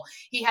table.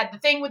 He had the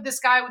thing with this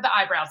guy with the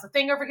eyebrows, the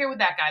thing over here with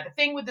that guy, the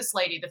thing with this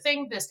lady, the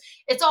thing this.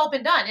 It's all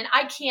been done. And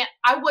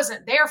I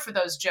wasn't there for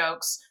those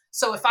jokes.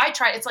 So if I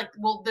try, it's like,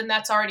 well, then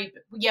that's already,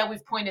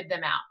 we've pointed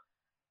them out.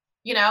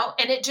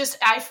 And it just,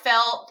 I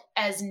felt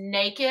as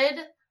naked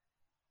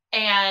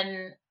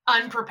and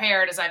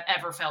unprepared as I've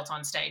ever felt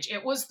on stage.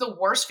 It was the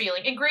worst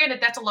feeling. And granted,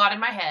 that's a lot in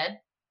my head,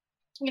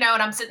 and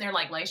I'm sitting there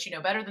like, Lace, you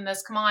know better than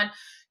this. Come on,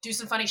 do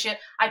some funny shit.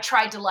 I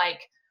tried to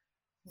like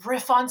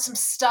riff on some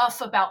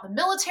stuff about the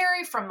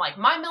military from like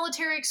my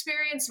military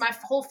experience. My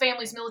whole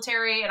family's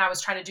military. And I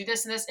was trying to do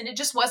this and this, and it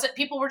just wasn't,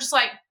 people were just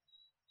like,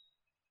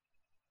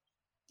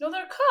 no,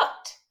 they're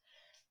cooked.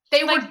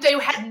 They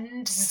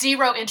had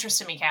zero interest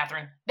in me,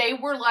 Catherine. They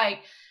were like,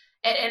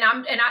 and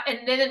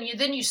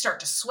then you start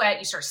to sweat.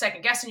 You start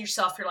second guessing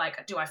yourself. You're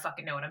like, do I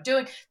fucking know what I'm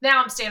doing?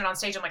 Now I'm standing on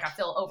stage. I'm like, I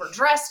feel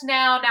overdressed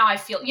now. Now I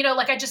feel,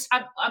 like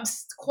I'm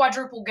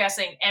quadruple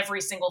guessing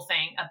every single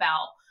thing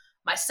about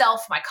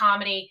myself, my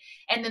comedy.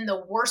 And then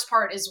the worst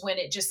part is when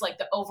it just like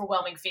the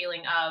overwhelming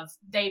feeling of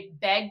they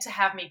begged to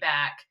have me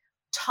back.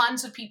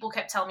 Tons of people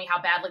kept telling me how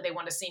badly they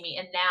want to see me.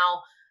 And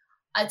now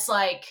it's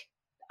like,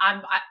 I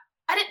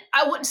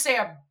wouldn't say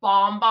a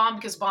bomb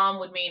because bomb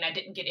would mean I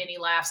didn't get any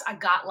laughs. I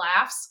got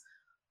laughs,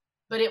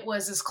 but it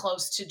was as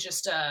close to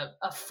just a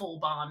full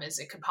bomb as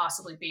it could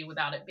possibly be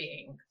without it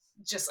being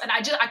just, and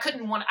I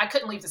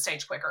couldn't leave the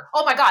stage quicker.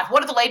 Oh my God.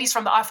 One of the ladies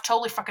from I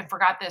totally fucking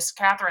forgot this,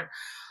 Catherine.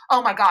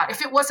 Oh my God.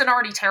 If it wasn't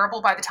already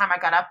terrible by the time I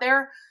got up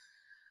there,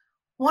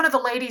 one of the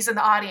ladies in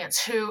the audience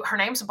her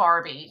name's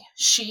Barbie.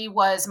 She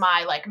was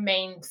my like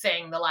main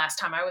thing the last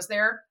time I was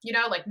there,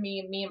 like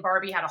me and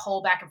Barbie had a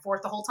whole back and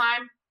forth the whole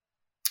time.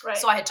 Right.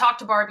 So I had talked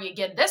to Barbie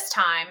again this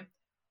time.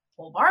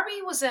 Well,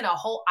 Barbie was in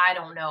I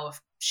don't know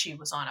if she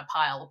was on a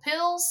pile of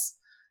pills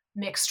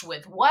mixed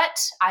with what.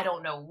 I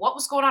don't know what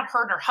was going on.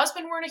 Her and her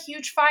husband were in a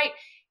huge fight.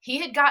 He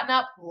had gotten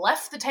up,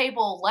 left the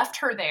table, left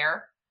her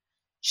there.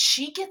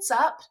 She gets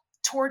up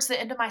towards the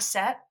end of my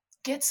set,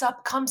 gets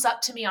up, comes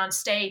up to me on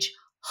stage,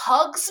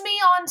 hugs me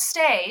on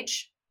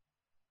stage.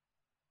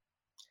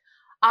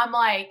 I'm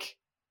like,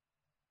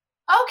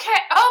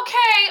 okay,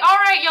 all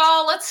right,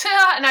 y'all, let's,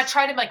 and I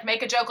try to like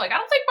make a joke, like, I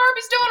don't think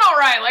Barbie's doing all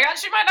right, like,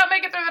 she might not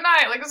make it through the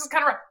night, like, this is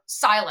kind of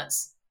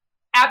silence,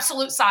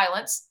 absolute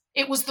silence.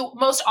 It was the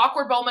most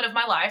awkward moment of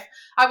my life.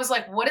 I was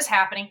like, what is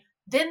happening?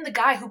 Then the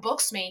guy who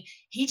books me,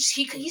 he's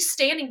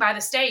standing by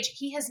the stage.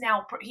 He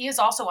is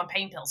also on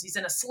pain pills. He's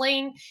in a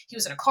sling. He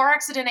was in a car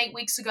accident 8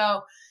 weeks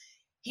ago.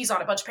 He's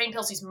on a bunch of pain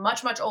pills. He's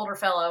much, much older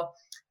fellow.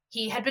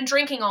 He had been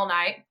drinking all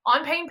night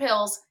on pain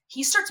pills.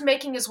 He starts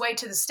making his way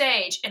to the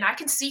stage, and I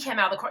can see him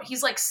out of the car.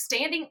 He's like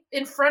standing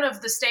in front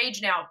of the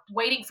stage now,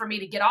 waiting for me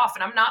to get off,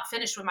 and I'm not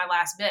finished with my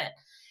last bit.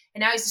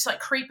 And now he's just like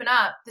creeping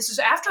up. This is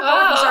after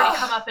Gordon's already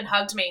come up and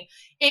hugged me.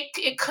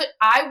 It could,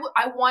 I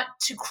want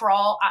to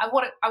crawl. I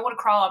want to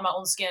crawl on my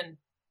own skin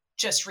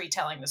just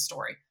retelling the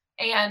story.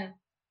 And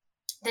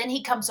then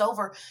he comes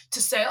over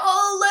to say,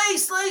 oh,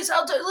 Lace, let's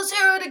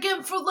hear it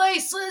again for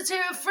Lace. Let's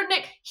hear it for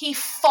Nick. He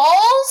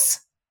falls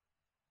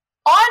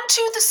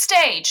onto the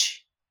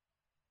stage.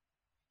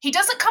 He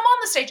doesn't come on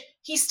the stage.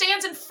 He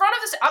stands in front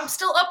of I'm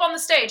still up on the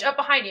stage, up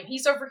behind him.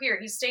 He's over here.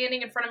 He's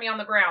standing in front of me on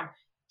the ground.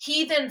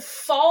 He then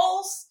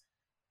falls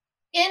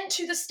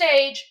into the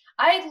stage.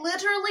 I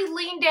literally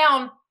lean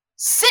down,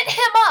 sit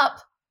him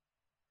up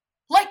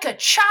like a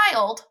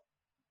child.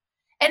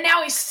 And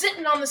now he's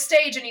sitting on the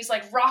stage and he's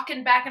like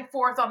rocking back and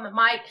forth on the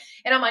mic.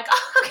 And I'm like,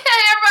 oh, okay,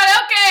 everybody,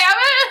 okay.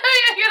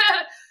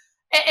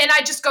 And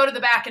I just go to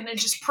the back and then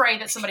just pray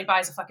that somebody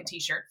buys a fucking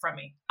t-shirt from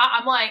me.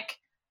 I'm like,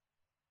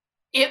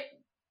 it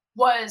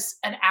was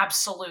an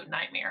absolute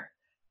nightmare.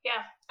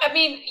 Yeah. I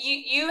mean,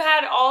 you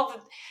had all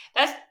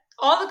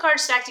the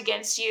cards stacked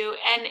against you.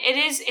 And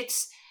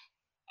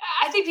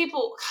I think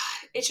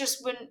it's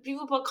just when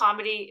people put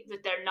comedy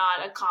that they're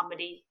not a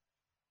comedy.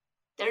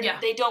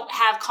 They don't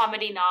have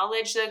comedy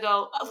knowledge. They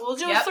go, we'll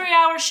do a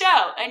 3-hour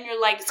show. And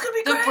you're like, it's gonna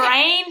be the great.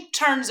 Brain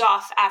turns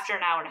off after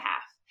an hour and a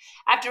half.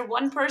 After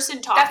one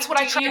person talking That's what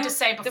I tried to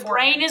say before. The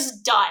brain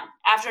is done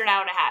after an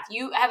hour and a half.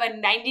 You have a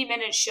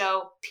 90-minute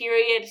show,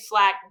 period,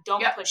 flat,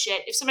 don't push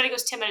it. If somebody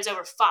goes 10 minutes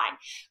over, fine.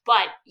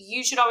 But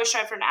you should always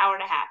try for an hour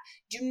and a half.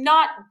 Do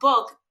not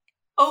book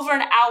over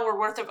an hour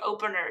worth of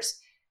openers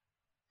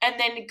and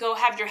then go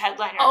have your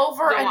headliner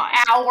over an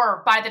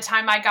hour by the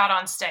time I got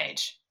on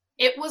stage.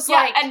 It was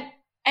like...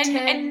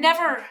 And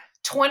never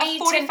 20,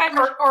 10,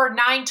 or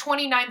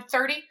 9:20,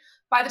 9:30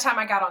 by the time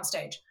I got on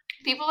stage.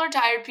 People are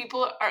tired.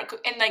 People are,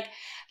 and like,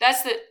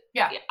 that's the,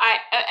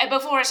 I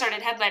before I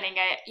started headlining,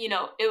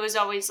 it was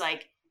always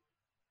like,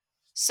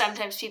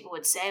 sometimes people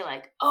would say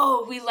like,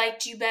 oh, we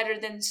liked you better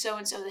than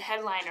so-and-so the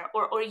headliner.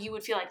 Or you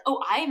would feel like,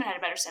 oh, I even had a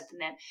better set than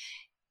them.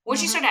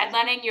 Once you start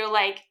headlining, you're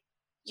like,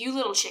 you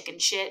little chicken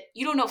shit.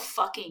 You don't know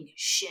fucking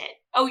shit.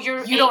 Oh,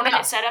 you don't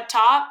know. Set up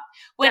top.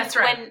 That's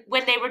right.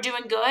 When they were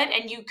doing good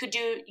and you could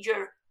do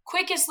your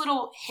quickest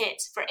little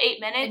hits for 8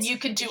 minutes. And you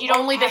could do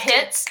only the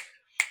hits.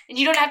 And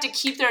you don't have to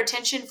keep their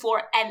attention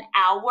for an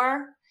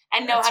hour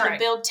and know how to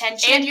build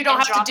tension. And you don't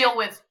have to deal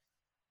with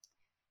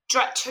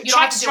check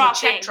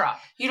drop.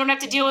 You don't have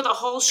to deal with a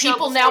whole show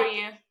people before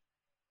you.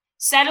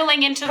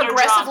 Settling into their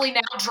progressively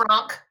now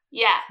drunk.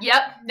 Yeah.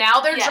 Yep.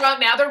 Now they're drunk.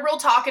 Now they're real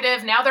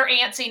talkative. Now they're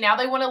antsy. Now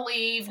they want to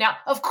leave. Now,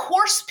 of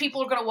course,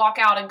 people are going to walk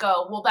out and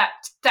go, well, that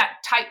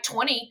type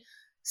 20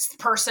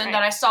 person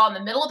that I saw in the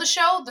middle of the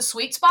show, the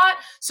sweet spot.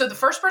 So the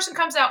first person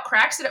comes out,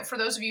 cracks it up. For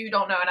those of you who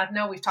don't know, and I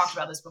know we've talked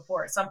about this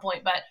before at some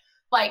point, but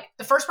like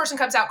the first person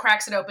comes out,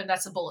 cracks it open.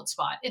 That's the bullet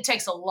spot. It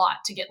takes a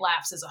lot to get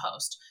laughs as a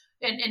host.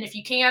 And if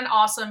you can,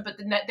 awesome. But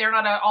they're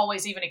not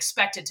always even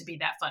expected to be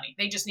that funny.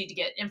 They just need to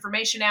get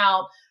information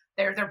out.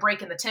 They're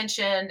breaking the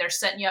tension. They're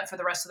setting you up for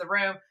the rest of the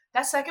room.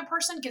 That second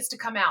person gets to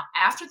come out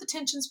after the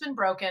tension's been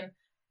broken,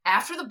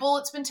 after the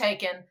bullet's been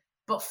taken,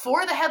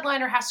 before the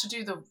headliner has to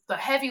do the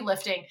heavy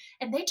lifting,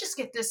 and they just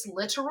get this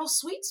literal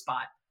sweet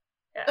spot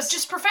of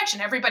just perfection.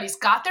 Everybody's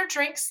got their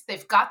drinks.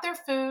 They've got their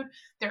food.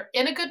 They're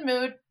in a good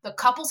mood. The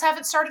couples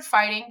haven't started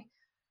fighting,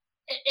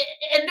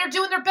 and they're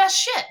doing their best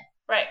shit.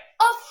 Right.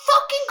 Of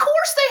fucking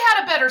course they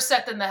had a better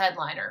set than the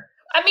headliner.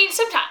 I mean,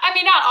 sometimes. I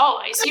mean, not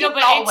always.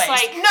 But always. It's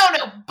like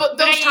no. But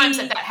those times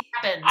that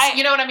happens,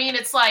 you know what I mean?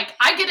 It's like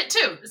I get it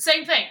too. The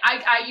same thing.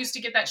 I used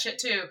to get that shit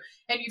too,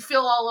 and you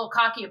feel all a little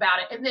cocky about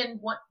it. And then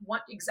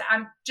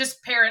I'm just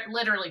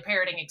literally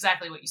parroting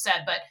exactly what you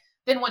said. But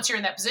then once you're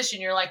in that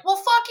position, you're like, well,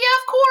 fuck yeah,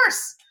 of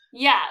course.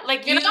 Yeah,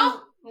 like you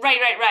know, right.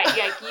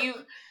 Yeah,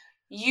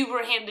 you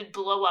were handed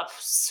blow up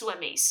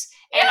swimmies,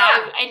 and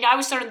I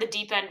was thrown in the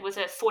deep end with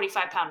a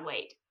 45-pound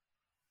weight.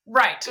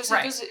 Right.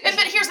 But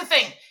here's the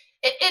thing.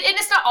 And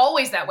it's not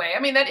always that way.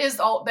 I mean, that is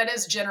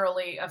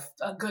generally a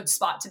good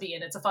spot to be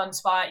in. It's a fun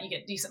spot. You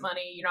get decent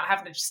money. You're not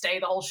having to stay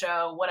the whole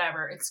show,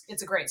 whatever.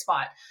 It's a great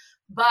spot.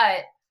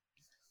 But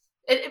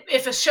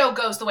if a show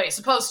goes the way it's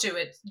supposed to,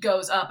 it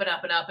goes up and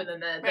up and up, and then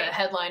the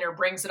headliner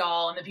brings it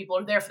all, and the people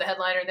are there for the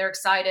headliner, and they're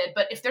excited.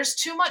 But if there's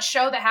too much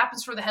show that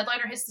happens before the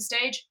headliner hits the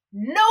stage,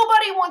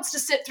 nobody wants to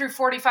sit through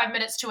 45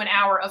 minutes to an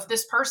hour of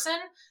this person.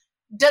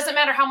 Doesn't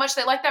matter how much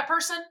they like that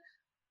person,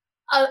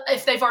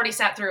 if they've already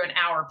sat through an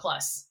hour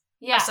plus.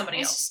 Yeah, somebody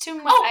else. Just too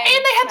much. Oh, and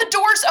they had the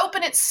doors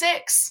open at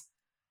 6.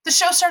 The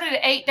show started at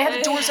 8. They had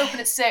the doors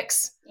open at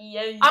 6.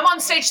 Yeah. I'm on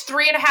stage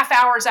 3.5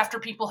 hours after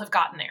people have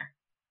gotten there.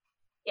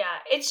 Yeah,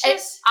 it's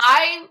just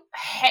I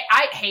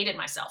hated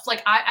myself.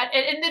 Like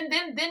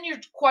and then you're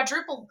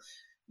quadruple,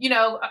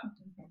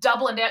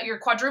 doubling down. You're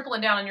quadrupling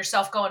down on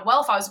yourself, going,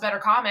 well, if I was a better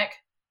comic,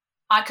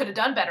 I could have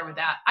done better with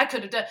that. I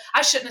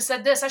shouldn't have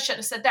said this. I shouldn't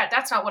have said that.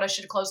 That's not what I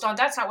should have closed on.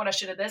 That's not what I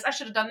should have this. I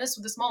should have done this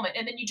with this moment.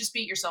 And then you just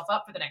beat yourself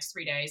up for the next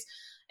 3 days.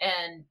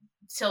 And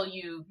till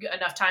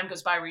enough time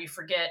goes by where you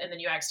forget, and then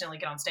you accidentally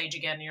get on stage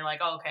again, and you're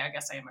like, oh, okay, I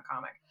guess I am a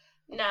comic.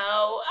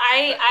 No,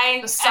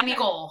 the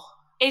cycle.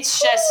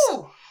 It's just,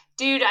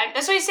 dude,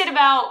 that's what I said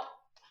about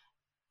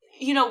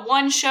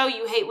one show,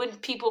 you hate when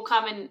people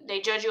come and they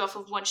judge you off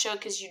of one show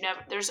because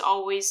there's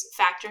always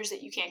factors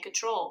that you can't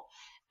control.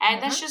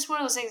 And that's just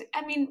one of those things.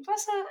 I mean,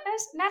 that's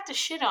not to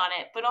shit on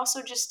it, but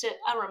also just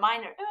a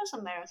reminder. It was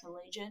American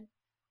Legion.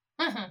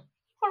 Mm-hmm.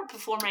 You weren't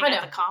performing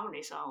at the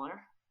Comedy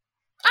Cellar.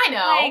 I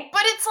know,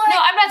 but it's like... No,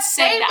 I'm not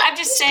saying that. I'm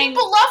just saying...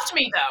 People loved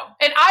me, though.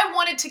 And I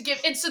wanted to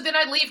give... And so then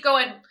I leave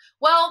going,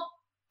 well,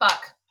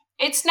 fuck.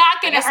 It's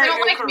not going to hurt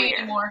your like career. Me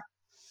anymore.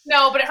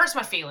 No, but it hurts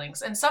my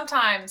feelings. And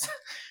sometimes...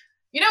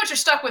 You know what you're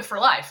stuck with for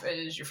life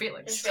is your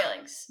feelings. Your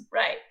feelings,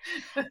 right.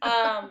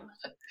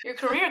 Your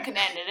career can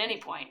end at any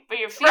point, but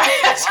your feelings...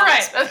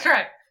 Right,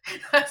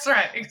 that's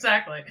right,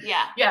 exactly.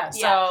 Yeah.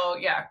 So,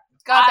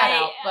 got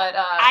that out. But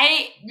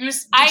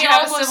did you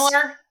have a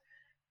similar...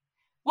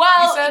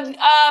 Well,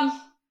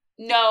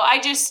 no, I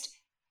just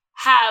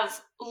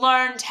have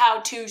learned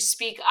how to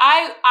speak.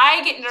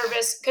 I get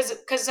nervous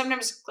because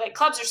sometimes like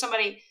clubs or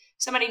somebody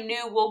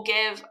new will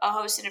give a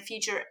host in a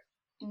feature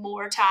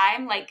more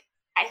time. Like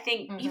I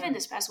think even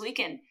this past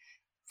weekend,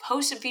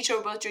 host and feature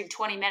were both doing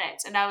 20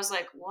 minutes, and I was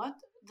like, what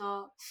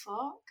the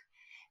fuck?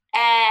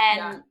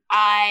 And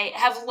I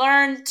have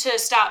learned to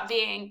stop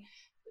being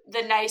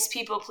the nice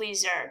people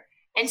pleaser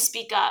and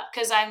speak up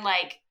because I'm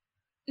like,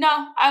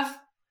 no, I've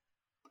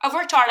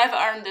worked hard.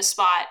 I've earned this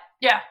spot.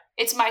 Yeah.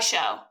 It's my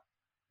show.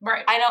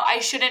 Right. I know I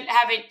shouldn't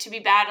have it to be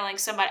battling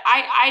somebody.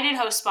 I did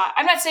host spot.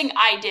 I'm not saying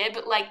I did,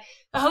 but like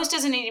the host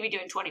doesn't need to be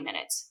doing 20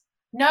 minutes.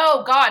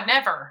 No, God,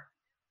 never.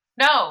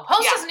 No.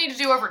 Host doesn't need to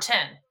do over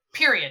 10.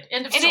 Period.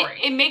 End of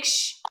story. It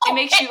makes you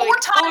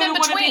like, time in between.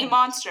 Want to be the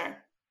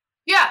monster.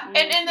 Yeah.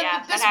 And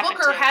this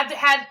booker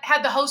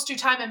had the host do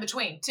time in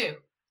between too.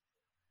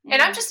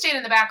 And I'm just standing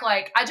in the back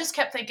like, I just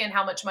kept thinking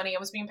how much money I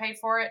was being paid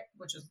for it,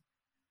 which is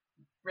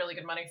really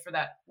good money for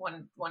that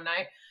one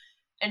night.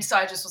 And so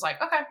I just was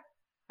like, okay,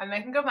 I'm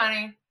making good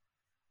money.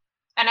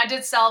 And I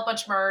did sell a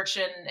bunch of merch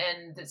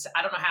and it's,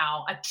 I don't know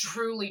how. I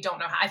truly don't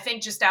know how. I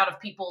think just out of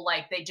people,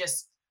 like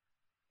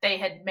they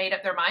had made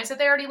up their minds that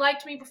they already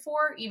liked me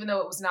before, even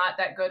though it was not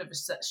that good of a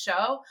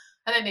show.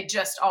 I think they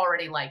just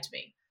already liked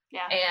me.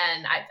 Yeah.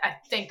 And I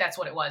think that's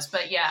what it was.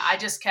 But yeah, I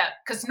just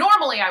kept, because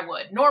normally I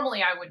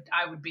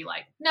would be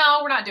like, no,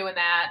 we're not doing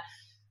that.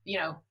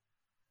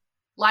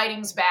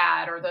 Lighting's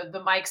bad, or the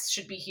mics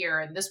should be here,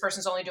 and this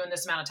person's only doing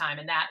this amount of time,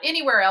 and that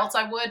anywhere else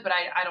I would, but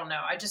I don't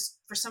know. I just,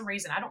 for some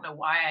reason, I don't know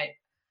why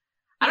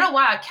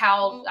I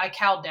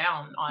cowed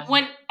down on.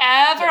 Whenever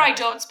I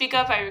don't speak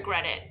up, I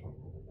regret it.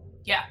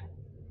 Yeah.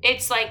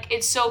 It's like,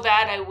 it's so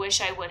bad. I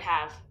wish I would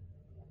have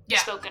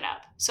spoken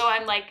up. So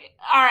I'm like,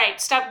 all right,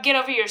 get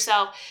over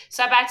yourself.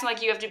 Stop acting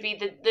like you have to be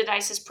the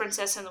nicest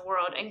princess in the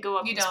world and go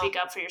up and speak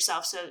up for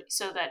yourself.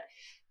 So that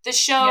the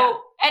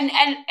show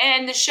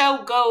and the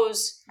show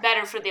goes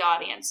better for the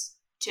audience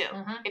too.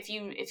 Mm-hmm.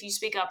 If you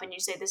speak up and you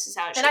say this is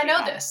how it should be. And I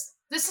know this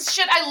is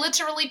shit I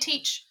literally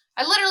teach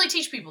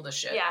people this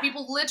shit. Yeah.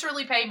 People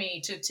literally pay me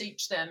to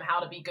teach them how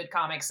to be good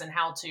comics and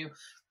how to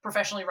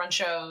professionally run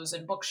shows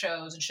and book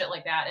shows and shit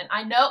like that. And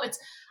I know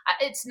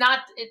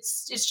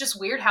it's just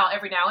weird how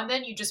every now and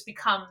then you just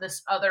become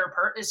this other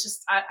it's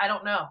just, I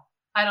don't know.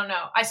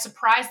 I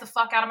surprised the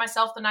fuck out of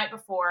myself the night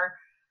before.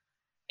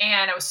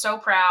 And I was so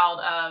proud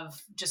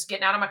of just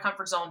getting out of my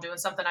comfort zone, doing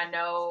something I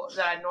know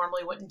that I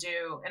normally wouldn't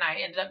do. And I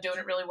ended up doing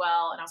it really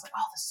well. And I was like,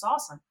 oh, this is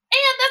awesome.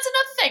 And that's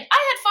another thing. I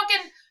had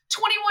fucking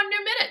 21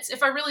 new minutes.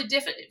 If I really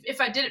if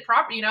I did it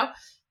properly,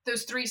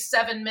 those 3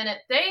 7-minute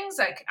things,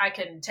 I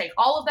can take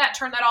all of that,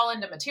 turn that all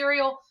into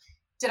material.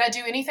 Did I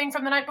do anything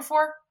from the night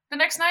before the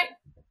next night?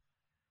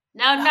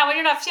 No, not when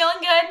you're not feeling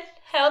good.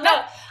 Hell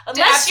no.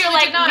 Unless you're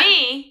like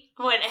me,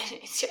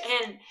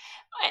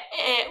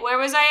 where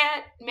was I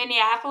at?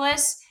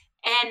 Minneapolis.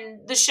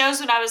 And the shows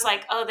when I was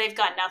like, oh, they've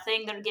got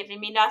nothing. They're giving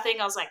me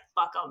nothing. I was like,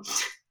 fuck them.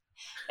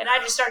 And I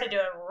just started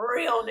doing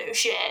real new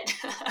shit.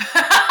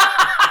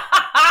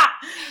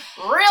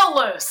 Real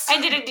loose.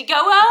 And did it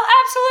go well?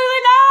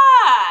 Absolutely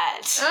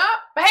not.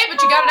 But hey,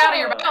 but you got it out of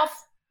your mouth.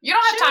 You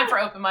don't have time for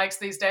open mics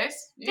these days.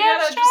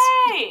 That's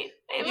right.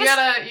 You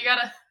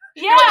gotta.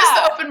 Yeah. This is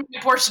the open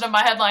mic portion of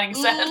my headlining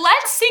set.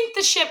 Let's sink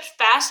the ship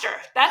faster.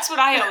 That's what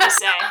I always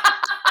say.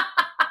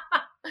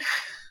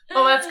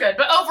 Well, that's good.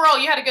 But overall,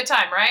 you had a good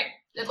time, right?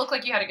 It looked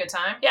like you had a good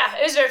time. Yeah,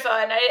 it was very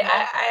fun.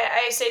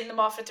 I stayed in the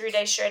mall for 3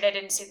 days straight. I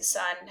didn't see the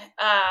sun.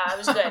 It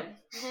was good.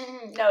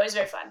 No, it was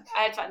very fun.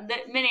 I had fun. The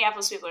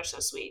Minneapolis people are so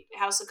sweet.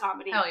 House of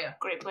Comedy. Hell yeah.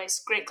 Great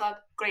place. Great club.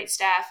 Great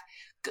staff.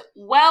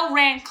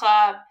 Well-ran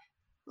club.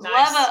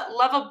 Nice.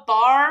 Love a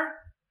bar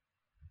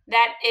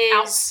that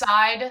is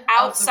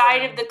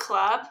outside of the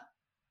club.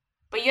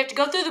 But you have to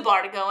go through the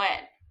bar to go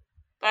in.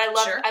 But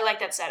I like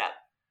that setup.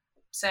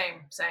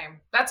 Same.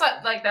 That's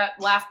like that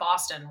Laugh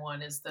Boston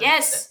one is the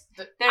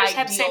there's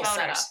ideal same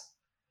setup. Owners.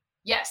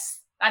 Yes,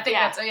 I think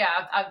that's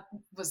I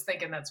was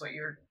thinking that's what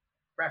you're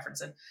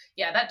referencing.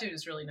 Yeah, that dude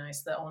is really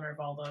nice, the owner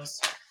of all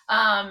those.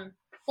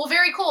 Well,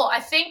 very cool. I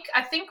think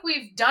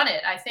we've done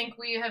it. I think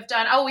we have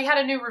done. Oh, we had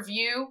a new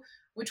review,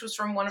 which was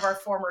from one of our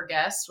former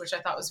guests, which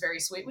I thought was very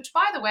sweet. Which,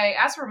 by the way,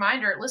 as a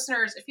reminder,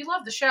 listeners, if you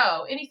love the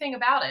show, anything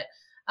about it,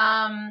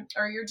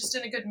 or you're just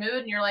in a good mood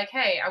and you're like,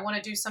 hey, I want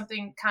to do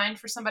something kind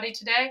for somebody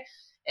today,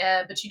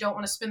 but you don't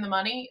want to spend the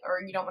money,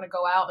 or you don't want to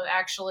go out and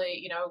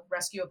actually,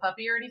 rescue a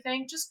puppy or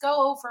anything, just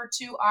go over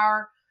to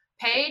our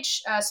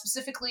page,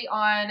 specifically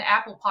on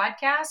Apple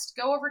Podcast.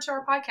 Go over to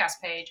our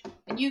podcast page,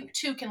 and you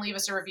too can leave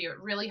us a review.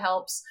 It really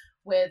helps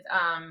with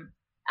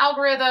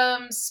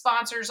algorithms,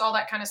 sponsors, all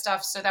that kind of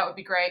stuff. So that would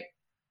be great.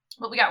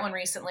 But we got one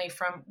recently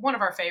from one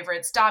of our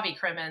favorites, Davi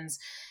Crimmins,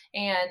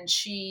 and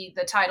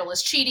the title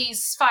is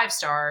Cheaties, 5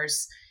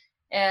 stars.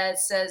 It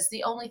says,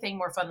 the only thing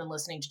more fun than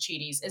listening to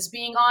Cheaties is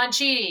being on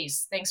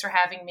Cheaties. Thanks for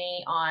having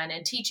me on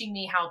and teaching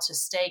me how to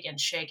steak and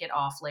shake it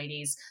off,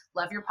 ladies.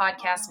 Love your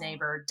podcast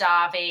neighbor,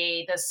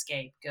 Davi, the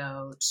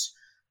scapegoat.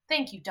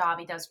 Thank you,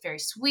 Davi. That was very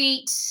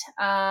sweet.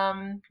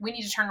 We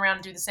need to turn around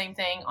and do the same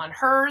thing on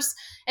hers.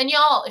 And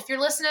y'all, if you're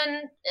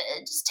listening,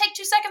 just take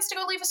 2 seconds to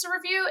go leave us a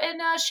review and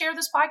share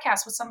this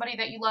podcast with somebody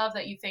that you love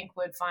that you think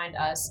would find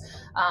us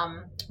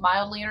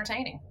mildly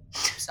entertaining.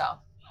 So...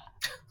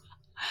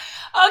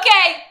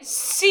 Okay,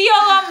 see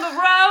y'all on the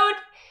road.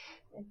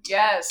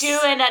 Yes.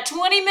 Doing a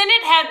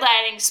 20-minute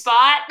headlining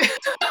spot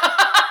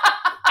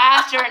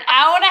after an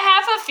hour and a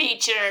half of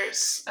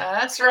features.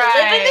 That's right.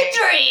 Living the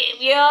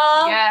dream,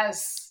 y'all.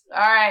 Yes.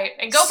 All right.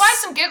 And go buy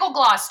some Giggle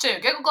Gloss, too.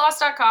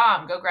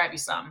 GiggleGloss.com. Go grab you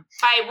some.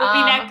 All right,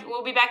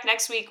 we'll be back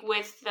next week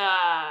with,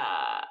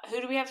 who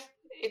do we have?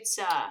 It's,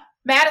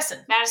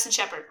 Madison. Madison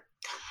Shepherd.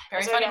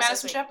 Very funny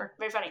Madison Shepherd.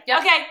 Very funny. Yep.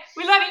 Okay,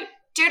 we love you.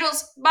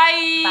 Toodles.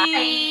 Bye.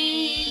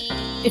 Bye.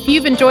 If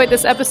you've enjoyed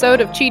this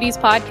episode of Cheaties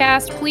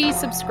Podcast, please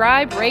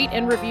subscribe, rate,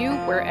 and review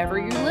wherever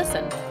you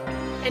listen.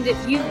 And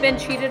if you've been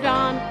cheated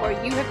on or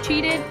you have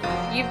cheated,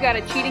 you've got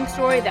a cheating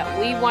story that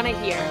we want to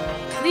hear.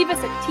 Leave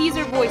us a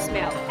teaser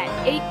voicemail at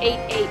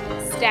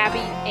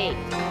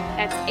 888-STABBY-8.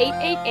 That's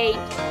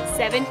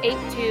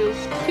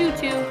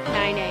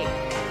 888-782-2298.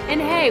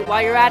 And hey,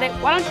 while you're at it,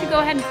 why don't you go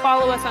ahead and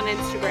follow us on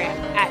Instagram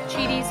at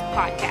Cheaties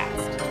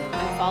Podcast.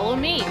 And follow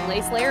me,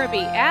 Lace Larrabee,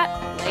 at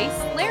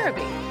Lace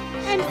Larrabee.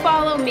 And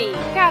follow me,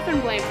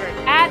 Catherine Blanford,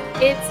 at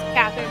It's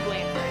Catherine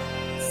Blanford.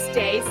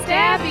 Stay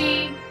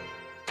stabby.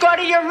 Go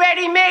to your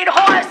ready-made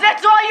horse.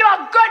 That's all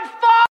you're good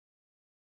for.